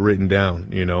had it written down,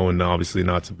 you know, and obviously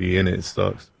not to be in it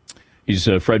sucks. He's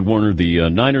Fred Warner, the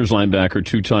Niners linebacker,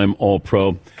 two-time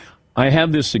All-Pro. I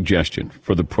have this suggestion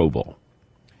for the Pro Bowl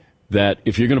that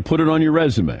if you're going to put it on your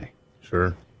resume,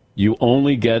 sure, you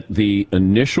only get the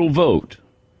initial vote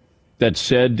that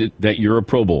said that you're a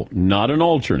Pro Bowl, not an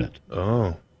alternate.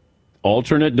 Oh.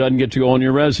 Alternate doesn't get to go on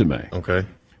your resume. Okay.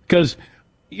 Because,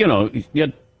 you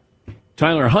had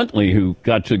Tyler Huntley who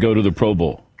got to go to the Pro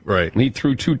Bowl. Right. And he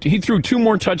threw two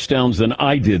more touchdowns than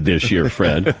I did this year,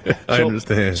 Fred. I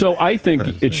understand. So I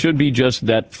think it should be just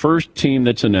that first team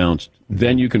that's announced,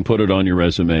 then you can put it on your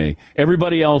resume.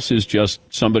 Everybody else is just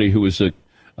somebody who is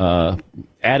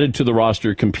added to the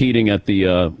roster competing at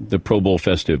the Pro Bowl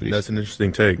festivities. That's an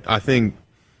interesting take. I think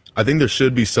there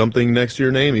should be something next to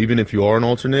your name, even if you are an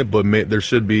alternate, but there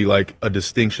should be like a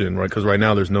distinction, right? Because right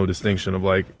now there's no distinction of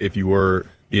like if you were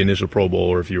the initial Pro Bowl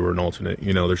or if you were an alternate.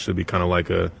 You know, there should be kind of like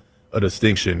a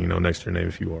distinction, you know, next to your name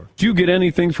if you are. Do you get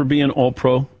anything for being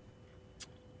All-Pro?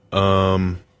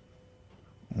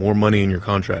 more money in your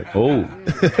contract. Oh.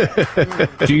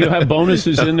 Do you have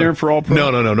bonuses in there for all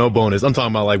pro? No bonus. I'm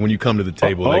talking about like when you come to the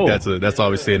table. Oh. Like that's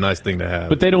obviously a nice thing to have.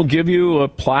 But they don't give you a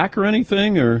plaque or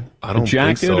anything, or I don't a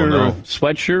jacket think so, or no. a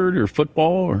sweatshirt or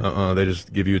football? Or? They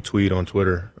just give you a tweet on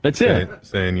Twitter. That's it?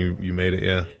 Saying you made it,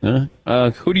 yeah.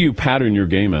 Who do you pattern your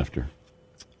game after?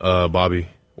 Bobby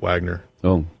Wagner.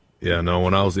 Oh. Yeah, no,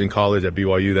 when I was in college at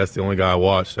BYU, that's the only guy I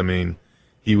watched. I mean,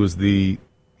 he was the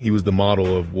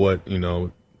model of what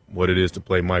it is to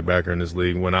play Mike Backer in this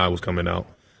league when I was coming out.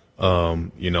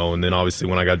 And then obviously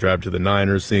when I got drafted to the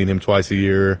Niners, seeing him twice a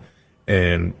year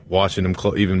and watching him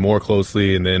even more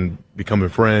closely, and then becoming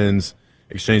friends,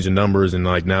 exchanging numbers, and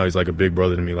like now he's like a big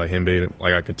brother to me. Like him being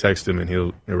like I could text him and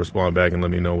he'll respond back and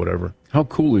let me know whatever. How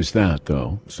cool is that,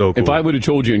 though? So cool. If I would have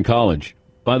told you in college,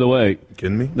 by the way, you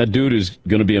kidding me? That dude is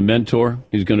going to be a mentor.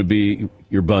 He's going to be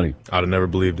your buddy. I'd have never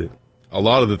believed it. A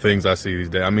lot of the things I see these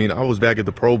days. I mean, I was back at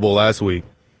the Pro Bowl last week.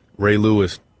 Ray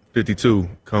Lewis, 52,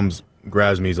 comes,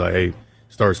 grabs me. He's like, hey,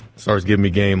 starts giving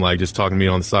me game, like just talking to me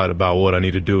on the side about what I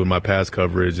need to do in my pass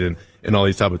coverage and all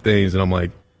these type of things. And I'm like,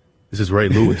 this is Ray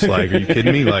Lewis. Like, are you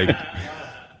kidding me? Like,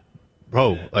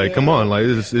 bro, like, come on. Like,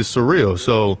 it's surreal.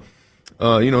 So,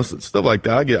 stuff like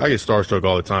that. I get starstruck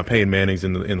all the time. Peyton Manning's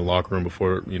in the locker room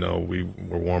before, we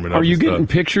were warming up. Are you getting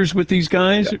pictures with these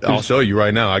guys? I'll show you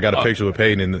right now. I got a picture with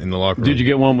Peyton in the locker room. Did you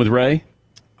get one with Ray?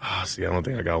 See, I don't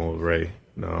think I got one with Ray.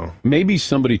 No. Maybe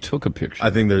somebody took a picture.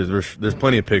 I think there's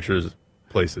plenty of pictures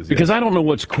places. Because I don't know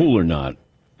what's cool or not.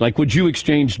 Like, would you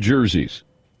exchange jerseys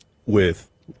with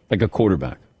like a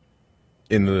quarterback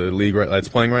in the league that's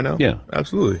playing right now? Yeah,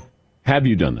 absolutely. Have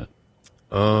you done that?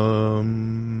 I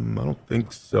don't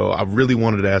think so. I really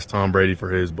wanted to ask Tom Brady for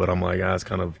his, but I'm like, it's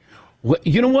kind of. Well,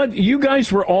 you know what? You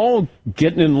guys were all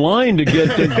getting in line to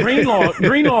get the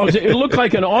Greenlaws. It looked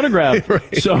like an autograph.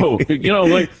 Right. So,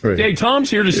 hey,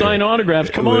 Tom's here to sign autographs.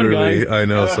 Come Literally, on, guys. I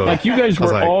know. So like you guys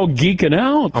were all geeking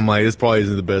out. I'm like, this probably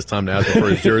isn't the best time to ask him for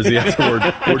his jersey after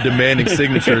we're demanding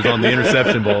signatures on the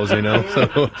interception balls,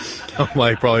 So I'm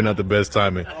like, probably not the best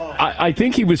timing. I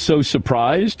think he was so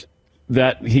surprised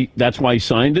that's why he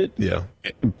signed it. Yeah.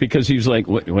 Because he was like,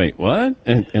 wait, what?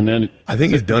 And then I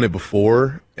think he's done it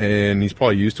before, and he's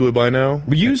probably used to it by now.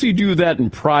 We usually do that in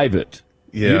private.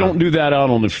 Yeah. You don't do that out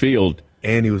on the field.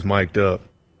 And he was mic'd up.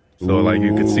 So like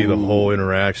you could see the whole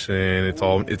interaction.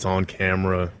 It's on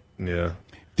camera. Yeah.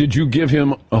 Did you give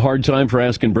him a hard time for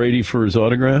asking Brady for his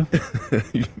autograph?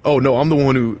 Oh no, I'm the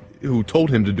one who told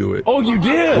him to do it. Oh, you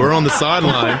did? We're on the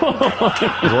sideline.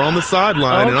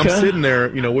 And I'm sitting there.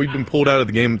 We've been pulled out of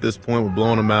the game at this point. We're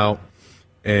blowing them out,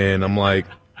 and I'm like,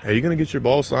 "Hey, you gonna get your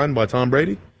ball signed by Tom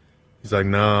Brady?" He's like,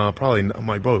 "Nah, probably not." I'm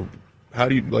like, "Bro, how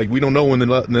do you like? We don't know when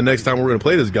the next time we're gonna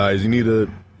play this guy is. You need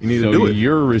to do it.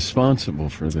 You're responsible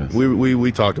for this."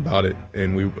 We talked about it,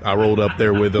 and I rolled up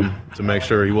there with him to make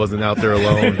sure he wasn't out there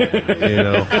alone.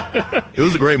 It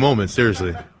was a great moment,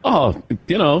 seriously. Oh,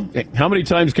 how many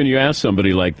times can you ask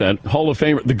somebody like that? Hall of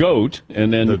Famer, the GOAT,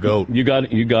 and then the GOAT. You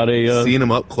got a seeing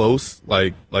him up close,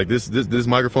 like this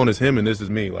microphone is him and this is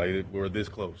me. Like we're this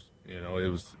close. It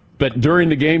was. But during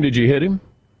the game, did you hit him?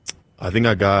 I think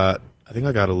I got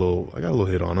a little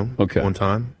hit on him. Okay. One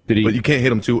time. Did he? But you can't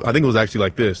hit him too. I think it was actually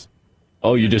like this.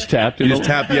 Oh, you just tapped him? You just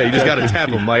tap. Yeah, you just got to tap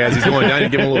him. Like as he's going down, you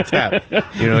give him a little tap.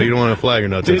 You don't want to flag or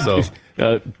nothing.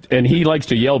 And he likes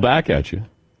to yell back at you.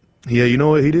 Yeah, you know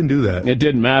what? He didn't do that. It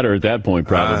didn't matter at that point,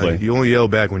 probably. You only yell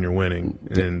back when you're winning,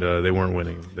 and they weren't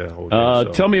winning that whole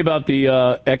game. Tell me about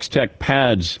the X-Tech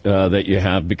pads that you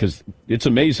have, because it's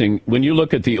amazing. When you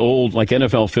look at the old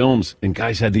NFL films, and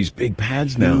guys had these big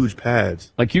pads now. Huge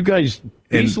pads. Like you guys,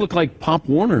 these look like Pop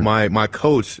Warner. My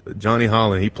coach, Johnny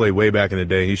Holland, he played way back in the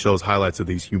day. He shows highlights of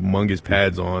these humongous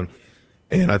pads on,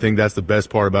 and I think that's the best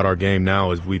part about our game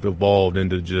now is we've evolved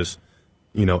into just –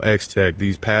 X-Tech,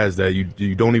 these pads that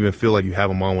you don't even feel like you have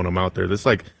them on when I'm out there. That's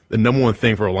like the number one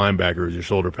thing for a linebacker is your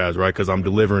shoulder pads, right? Because I'm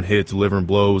delivering hits, delivering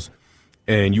blows,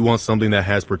 and you want something that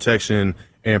has protection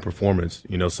and performance.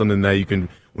 Something that you can,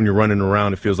 when you're running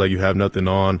around, it feels like you have nothing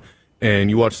on. And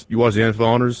you watched the NFL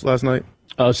Honors last night?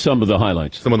 Some of the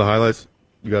highlights. Some of the highlights?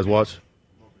 You guys watch?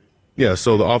 Yeah,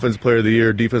 so the Offensive Player of the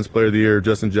Year, Defensive Player of the Year,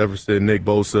 Justin Jefferson, Nick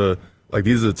Bosa, like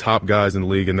these are the top guys in the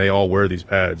league, and they all wear these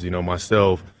pads.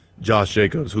 Myself, Josh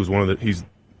Jacobs, who's he's,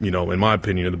 in my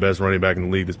opinion, the best running back in the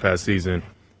league this past season.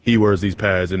 He wears these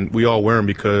pads, and we all wear them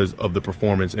because of the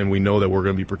performance, and we know that we're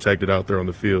going to be protected out there on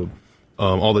the field.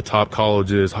 All the top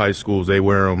colleges, high schools, they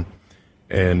wear them,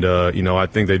 and, I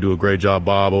think they do a great job.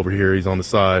 Bob over here, he's on the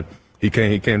side. He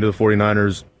came to the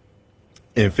 49ers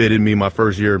and fitted me my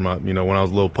first year, when I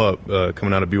was a little pup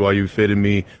coming out of BYU, fitted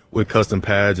me with custom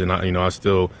pads, and I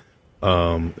still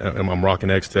And I'm rocking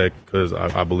X-Tech because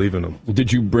I believe in them.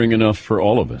 Did you bring enough for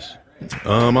all of us?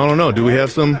 I don't know. Do we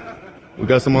have some? We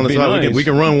got some on the side. Nice. We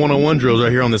can run one-on-one drills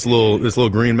right here on this little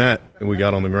green mat that we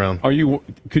got on the ground.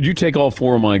 Could you take all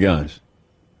 4 of my guys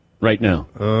right now?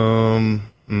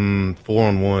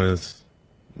 4-on-1 is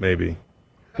maybe.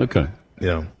 Okay.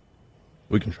 Yeah,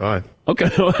 we can try.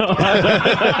 Okay.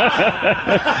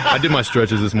 I did my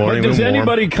stretches this morning. Does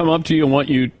anybody come up to you and want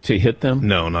you to hit them?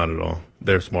 No, not at all.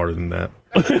 They're smarter than that.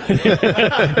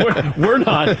 we're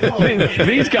not.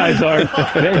 These guys are.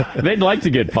 They'd like to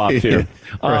get popped here.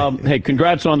 Right. Hey,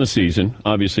 congrats on the season.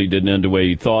 Obviously, didn't end the way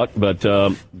you thought, but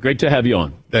great to have you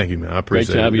on. Thank you, man. I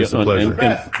appreciate it. Great to have you on. It's a pleasure.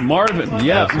 And Marvin,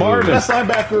 Marvin. Best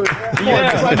linebacker.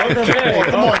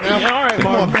 Come on now. All right,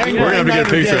 Marvin. We're going to get a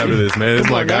picture after this, man. This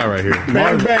is my guy right here.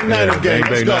 Bang, bang, Niner gang.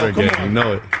 Bang, bang, Niner gang. You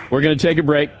know it. We're going to take a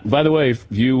break. By the way, if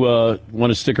you want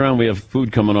to stick around, we have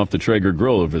food coming off the Traeger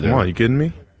grill over there. Come on, you kidding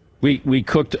me? We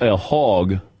cooked a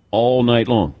hog all night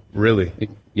long. Really?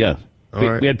 Yeah.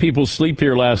 Right. We had people sleep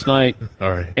here last night. All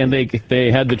right. And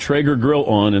they had the Traeger grill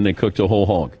on, and they cooked a whole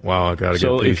hog. Wow, I got to get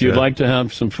So if you'd like to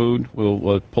have some food,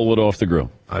 we'll pull it off the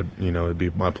grill. It'd be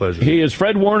my pleasure. He is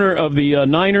Fred Warner of the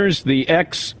Niners, the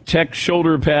X-Tech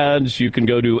shoulder pads. You can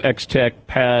go to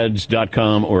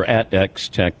xtechpads.com or at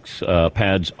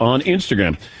xtechpads on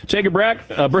Instagram. Take a break.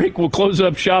 We'll close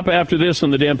up shop after this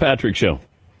on the Dan Patrick Show.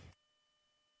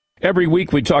 Every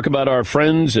week we talk about our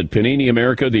friends at Panini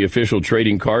America, the official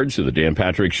trading cards of the Dan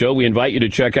Patrick Show. We invite you to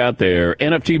check out their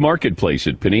NFT marketplace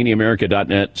at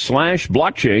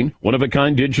paniniamerica.net/blockchain,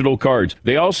 one-of-a-kind digital cards.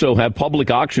 They also have public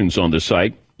auctions on the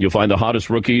site. You'll find the hottest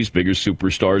rookies, biggest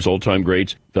superstars, all-time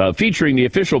greats, featuring the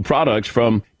official products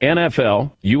from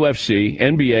NFL, UFC,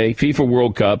 NBA, FIFA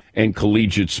World Cup, and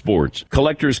collegiate sports.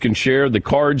 Collectors can share the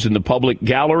cards in the public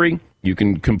gallery. You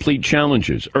can complete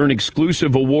challenges, earn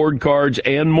exclusive award cards,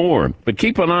 and more. But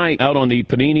keep an eye out on the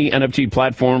Panini NFT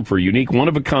platform for unique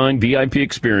one-of-a-kind VIP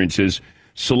experiences.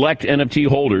 Select NFT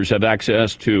holders have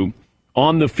access to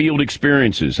on-the-field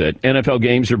experiences at NFL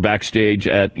games or backstage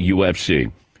at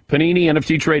UFC. Panini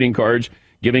NFT trading cards,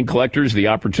 giving collectors the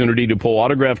opportunity to pull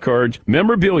autograph cards,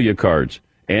 memorabilia cards,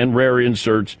 and rare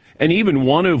inserts, and even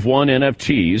one-of-one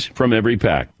NFTs from every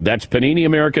pack. That's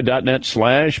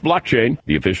paniniamerica.net/blockchain,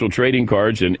 the official trading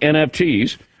cards and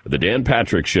NFTs of the Dan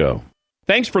Patrick Show.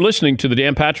 Thanks for listening to the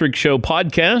Dan Patrick Show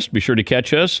podcast. Be sure to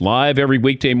catch us live every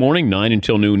weekday morning, 9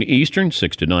 until noon Eastern,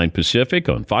 6 to 9 Pacific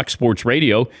on Fox Sports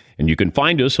Radio. And you can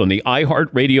find us on the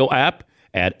iHeartRadio app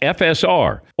at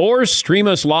FSR or stream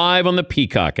us live on the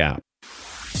Peacock app.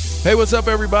 Hey, what's up,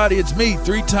 everybody? It's me,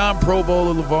 3-time Pro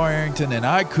Bowler LeVar Arrington, and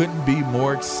I couldn't be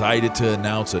more excited to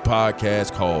announce a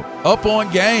podcast called Up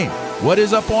On Game. What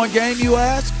is Up On Game, you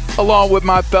ask? Along with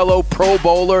my fellow Pro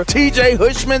Bowler, TJ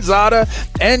Houshmandzadeh,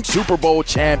 and Super Bowl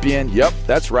champion, yep,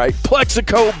 that's right,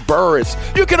 Plexico Burress.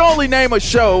 You can only name a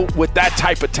show with that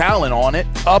type of talent on it.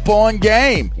 Up On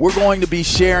Game. We're going to be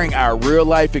sharing our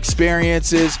real-life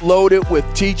experiences loaded with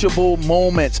teachable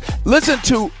moments. Listen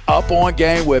to Up On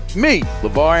Game with me,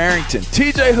 LeVar Arrington,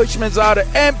 TJ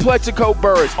Houshmandzadeh, and Plexico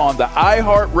Burress on the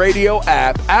iHeartRadio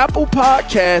app, Apple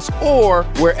Podcasts, or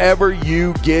wherever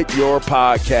you get your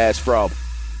podcasts from.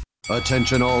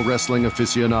 Attention all wrestling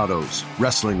aficionados.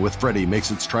 Wrestling with Freddie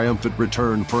makes its triumphant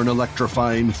return for an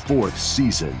electrifying 4th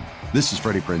season. This is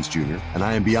Freddie Prinze Jr., and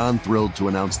I am beyond thrilled to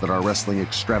announce that our wrestling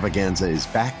extravaganza is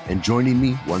back, and joining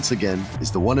me once again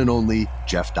is the one and only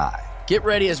Jeff Dye. Get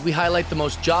ready as we highlight the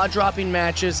most jaw-dropping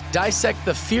matches, dissect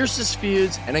the fiercest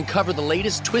feuds, and uncover the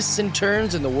latest twists and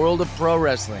turns in the world of pro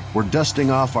wrestling. We're dusting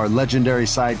off our legendary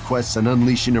side quests and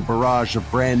unleashing a barrage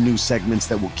of brand new segments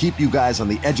that will keep you guys on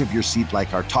the edge of your seat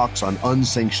like our talks on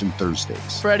Unsanctioned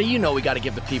Thursdays. Freddie, you know we got to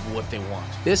give the people what they want.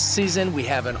 This season, we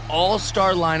have an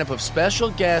all-star lineup of special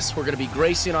guests who are going to be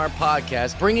gracing our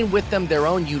podcast, bringing with them their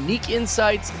own unique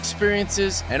insights,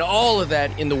 experiences, and all of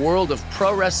that in the world of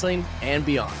pro wrestling and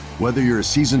beyond. Whether you're a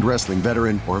seasoned wrestling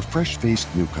veteran or a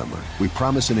fresh-faced newcomer, we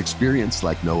promise an experience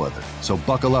like no other. So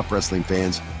buckle up, wrestling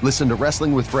fans. Listen to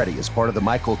Wrestling with Freddie as part of the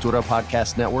My Cultura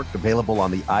Podcast Network, available on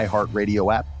the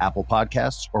iHeartRadio app, Apple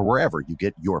Podcasts, or wherever you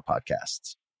get your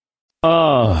podcasts.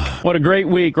 What a great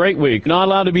week. Great week. Not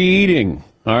allowed to be eating.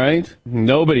 All right?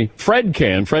 Nobody. Fred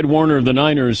can. Fred Warner of the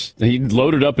Niners, he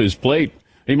loaded up his plate.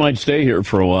 He might stay here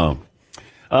for a while.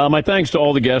 My thanks to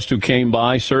all the guests who came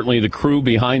by, certainly the crew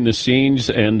behind the scenes,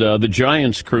 and the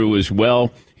Giants crew as well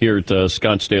here at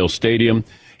Scottsdale Stadium.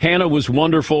 Hannah was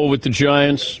wonderful with the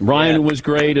Giants. Ryan was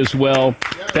great as well.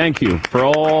 Thank you for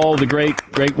all the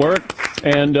great work.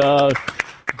 And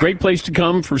great place to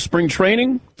come for spring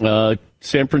training.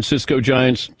 San Francisco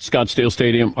Giants, Scottsdale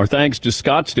Stadium. Our thanks to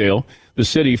Scottsdale, the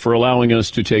city for allowing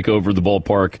us to take over the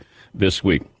ballpark this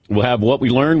week. We'll have what we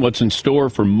learned, what's in store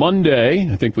for Monday.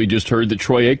 I think we just heard that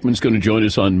Troy Aikman's going to join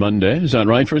us on Monday. Is that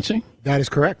right, Fritzy? That is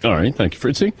correct. All right. Thank you,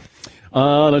 Fritzy.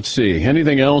 Let's see.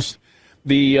 Anything else?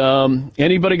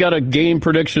 Anybody got a game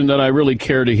prediction that I really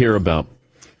care to hear about?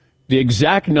 The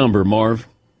exact number, Marv.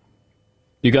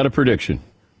 You got a prediction?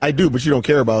 I do, but you don't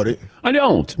care about it. I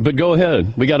don't, but go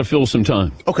ahead. We got to fill some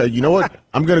time. Okay, you know what?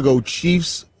 I'm going to go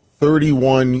Chiefs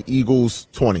 31, Eagles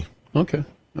 20. Okay.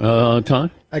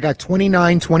 Todd? I got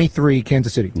 29-23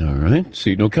 Kansas City. All right.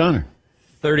 Seton O'Connor.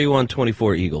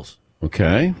 31-24 Eagles.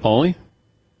 Okay. Paulie?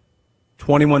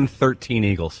 21-13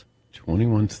 Eagles.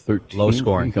 21-13. Low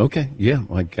scoring. Okay. Yeah,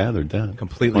 I gathered that.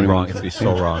 Completely wrong. It'd be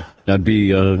so wrong. That'd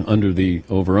be under the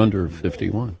over-under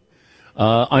 51.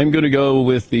 I'm going to go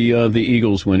with the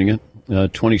Eagles winning it,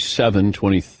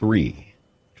 27-23.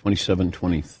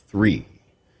 27-23.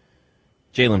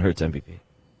 Jalen Hurts MVP.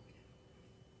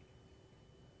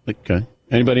 Okay.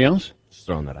 Anybody else? Just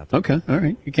throwing that out there. Okay. All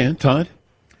right. You can. Todd?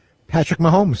 Patrick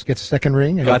Mahomes gets a second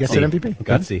ring and gets an MVP.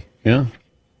 Okay. Gutsy. Yeah.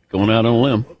 Going out on a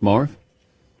limb. Marv?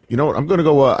 You know what? I'm going to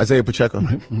go Isaiah Pacheco.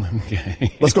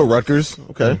 Okay. Let's go Rutgers.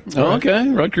 Okay. Oh, okay.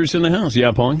 Rutgers in the house.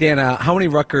 Yeah, Paul? Dan, how many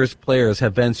Rutgers players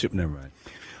have been Never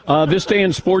mind. This day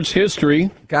in sports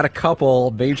history. Got a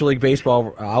couple Major League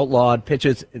Baseball outlawed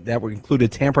pitches that were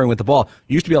included tampering with the ball.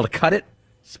 You used to be able to cut it,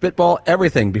 spitball,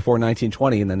 everything before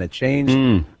 1920, and then it changed.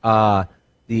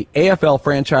 The AFL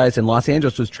franchise in Los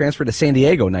Angeles was transferred to San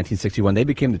Diego in 1961. They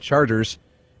became the Chargers.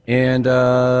 And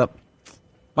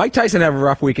Mike Tyson had a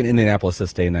rough week in Indianapolis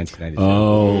this day in 1996.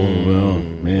 Oh, well,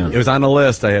 man. It was on the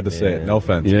list, I had to say it. No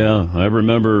offense. Yeah, I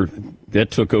remember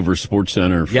that took over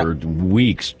SportsCenter for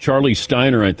weeks. Charlie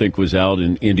Steiner, I think, was out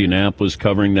in Indianapolis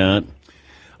covering that.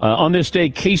 On this day,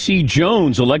 Casey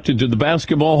Jones elected to the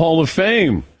Basketball Hall of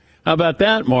Fame. How about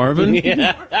that, Marvin?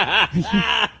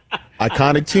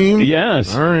 Iconic team?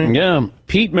 Yes. All right. Yeah.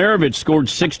 Pete Maravich scored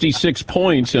 66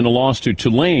 points in a loss to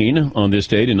Tulane on this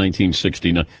date in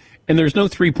 1969. And there's no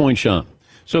three-point shot.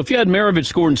 So if you had Maravich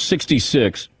scoring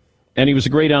 66, and he was a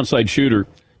great outside shooter,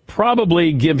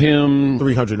 probably give him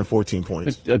 314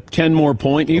 points. 10 more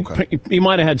points. He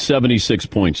might have had 76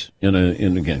 points in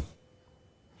the game.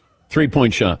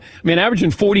 Three-point shot. I mean, averaging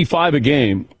 45 a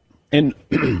game and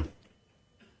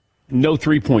no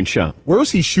three-point shot. Where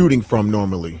was he shooting from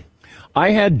normally?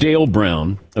 I had Dale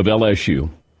Brown of LSU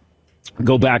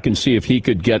go back and see if he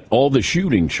could get all the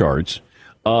shooting charts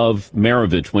of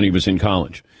Maravich when he was in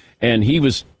college. And he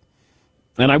was,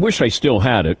 and I wish I still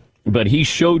had it, but he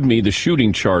showed me the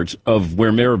shooting charts of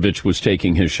where Maravich was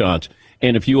taking his shots.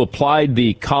 And if you applied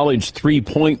the college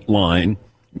three-point line,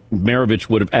 Maravich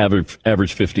would have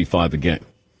averaged 55 a game.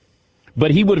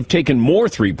 But he would have taken more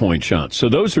three-point shots. So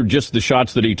those are just the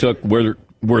shots that he took were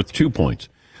worth 2 points.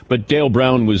 But Dale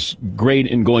Brown was great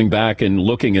in going back and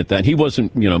looking at that. He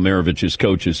wasn't, Maravich's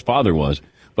coach, his father was.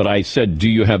 But I said, do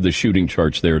you have the shooting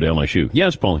charts there at LSU?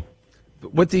 Yes, Paulie.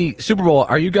 With the Super Bowl,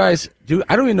 are you guys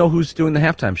I don't even know who's doing the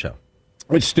halftime show.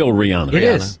 It's still Rihanna. It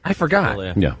is. I forgot.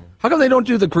 Oh, Yeah. How come they don't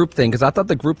do the group thing? Because I thought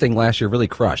the group thing last year really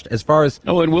crushed. As far as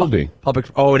it will be public.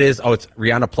 Oh, it is. Oh, it's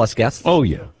Rihanna plus guests. Oh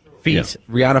yeah, feet. Yeah.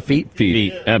 Rihanna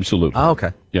feet. Absolutely. Oh,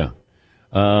 okay. Yeah.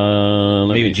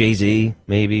 Maybe Jay-Z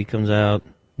maybe comes out.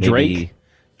 Maybe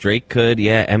Drake could.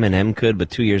 Yeah. Eminem could. But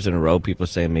 2 years in a row, people are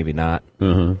saying maybe not.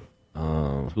 Who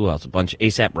else? A bunch.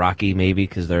 A$AP Rocky maybe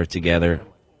because they're together.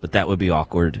 But that would be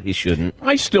awkward. He shouldn't.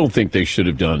 I still think they should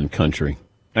have done country.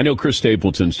 I know Chris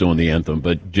Stapleton's doing the anthem,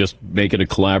 but just make it a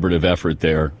collaborative effort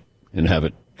there and have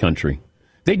it country.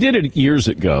 They did it years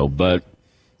ago, but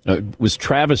was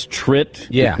Travis Tritt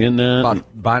in that?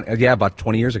 About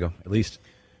 20 years ago, at least.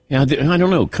 Yeah, I don't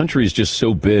know. Country is just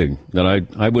so big that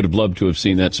I would have loved to have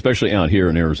seen that, especially out here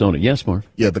in Arizona. Yes, Marv?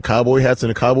 Yeah, the cowboy hats and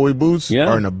the cowboy boots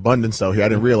are in abundance out here. I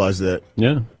didn't realize that.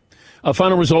 Yeah.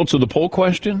 Final results of the poll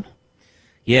question?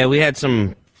 Yeah, we had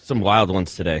some wild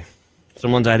ones today.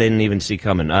 Some ones I didn't even see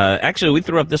coming. Actually, we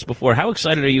threw up this before. How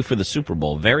excited are you for the Super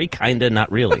Bowl? Very, kinda,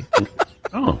 not really.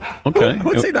 Oh, okay. I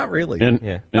would say not really.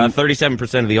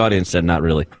 37% of the audience said not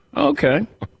really. Okay.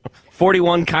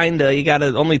 41 kinda. You got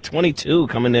only 22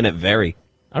 coming in at very.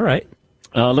 All right.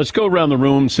 Let's go around the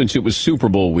room since it was Super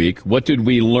Bowl week. What did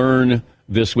we learn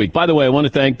this week? By the way, I want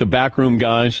to thank the backroom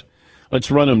guys.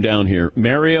 Let's run them down here.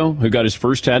 Mario, who got his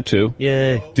first tattoo.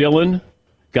 Yay. Dylan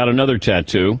got another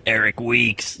tattoo. Eric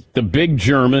Weeks. The big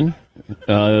German.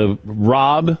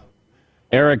 Rob.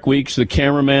 Eric Weeks, the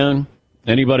cameraman.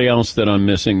 Anybody else that I'm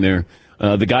missing there?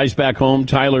 The guys back home,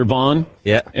 Tyler Vaughn.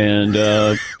 Yeah.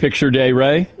 And Picture Day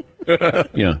Ray.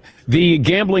 Yeah. The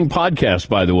gambling podcast,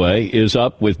 by the way, is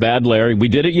up with Bad Larry. We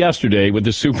did it yesterday with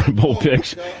the Super Bowl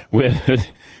picks with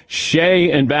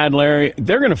Shay and Bad Larry.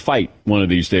 They're going to fight one of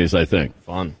these days, I think.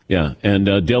 Fun. Yeah. And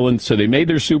Dylan, so they made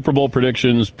their Super Bowl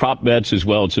predictions, prop bets as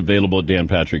well. It's available at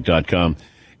danpatrick.com.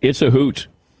 It's a hoot.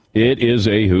 It is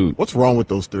a hoot. What's wrong with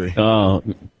those three?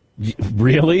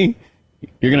 Really?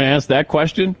 You're going to ask that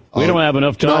question? We don't have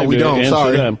enough time to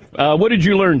answer them. What did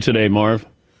you learn today, Marv?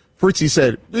 Fritzy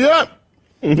said, yeah.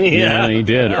 Yeah, he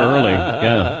did early.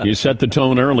 Yeah, you set the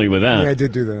tone early with that. Yeah, I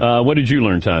did do that. What did you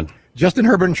learn, Todd? Justin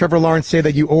Herbert and Trevor Lawrence say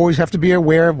that you always have to be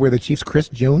aware of where the Chiefs' Chris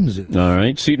Jones is. All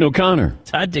right, Seton O'Connor.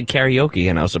 Todd did karaoke,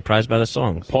 and I was surprised by the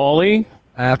songs. Paulie?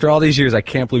 After all these years, I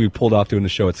can't believe we pulled off doing the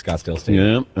show at Scottsdale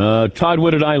Stadium. Yeah. Todd,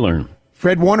 what did I learn?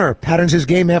 Fred Warner patterns his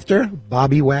game after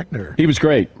Bobby Wagner. He was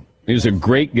great. He was a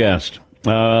great guest.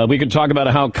 We could talk about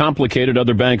how complicated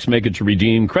other banks make it to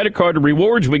redeem credit card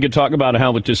rewards. We could talk about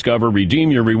how with Discover,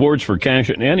 redeem your rewards for cash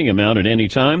at any amount at any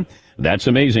time. That's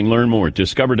amazing. Learn more at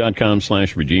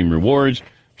discover.com/redeem rewards.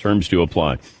 Terms to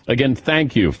apply. Again,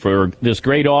 thank you for this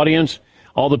great audience.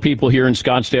 All the people here in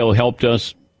Scottsdale helped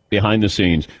us behind the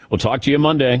scenes. We'll talk to you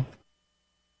Monday.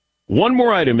 One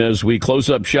more item as we close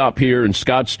up shop here in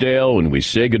Scottsdale and we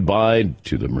say goodbye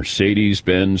to the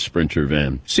Mercedes-Benz Sprinter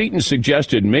van. Seton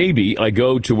suggested maybe I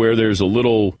go to where there's a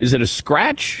little, is it a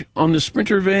scratch on the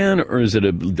Sprinter van or is it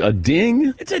a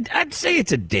ding? I'd say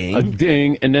it's a ding. A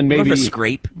ding, and then maybe a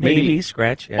scrape, maybe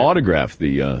scratch. Yeah. Autograph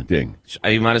the ding.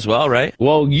 You might as well, right?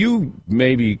 Well, you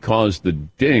maybe caused the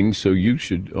ding, so you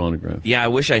should autograph. Yeah, I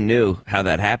wish I knew how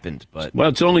that happened, but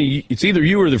well, it's either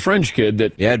you or the French kid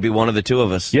that. Yeah, it'd be one of the two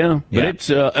of us. Yeah. But it's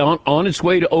on its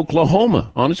way to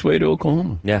Oklahoma. On its way to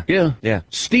Oklahoma. Yeah. Yeah. Yeah.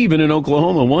 Steven in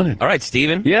Oklahoma won it. All right,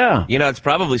 Steven. Yeah. You know, it's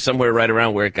probably somewhere right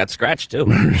around where it got scratched, too.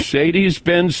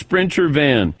 Mercedes-Benz Sprinter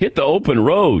van. Hit the open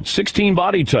road. 16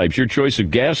 body types. Your choice of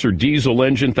gas or diesel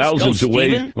engine. Thousands of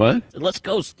ways. What? Let's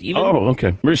go, Steven. Oh,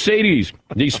 okay. Mercedes.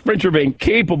 The Sprinter van.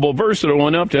 Capable, versatile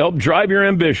enough to help drive your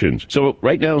ambitions. So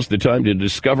right now is the time to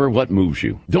discover what moves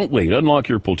you. Don't wait. Unlock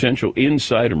your potential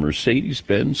inside a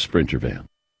Mercedes-Benz Sprinter van.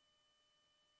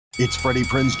 It's Freddie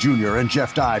Prinze Jr. and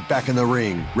Jeff Dye back in the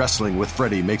ring. Wrestling with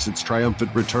Freddie makes its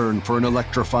triumphant return for an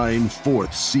electrifying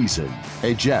 4th season.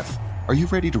 Hey, Jeff, are you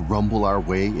ready to rumble our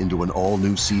way into an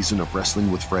all-new season of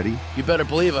Wrestling with Freddie? You better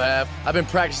believe I have. I've been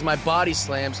practicing my body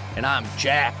slams, and I'm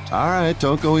jacked. All right,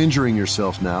 don't go injuring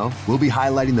yourself now. We'll be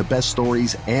highlighting the best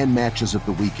stories and matches of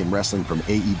the week in wrestling from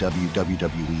AEW,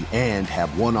 WWE, and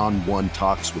have one-on-one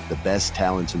talks with the best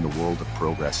talents in the world of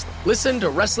pro wrestling. Listen to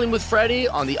Wrestling with Freddie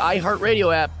on the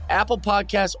iHeartRadio app, Apple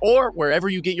Podcasts, or wherever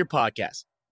you get your podcasts.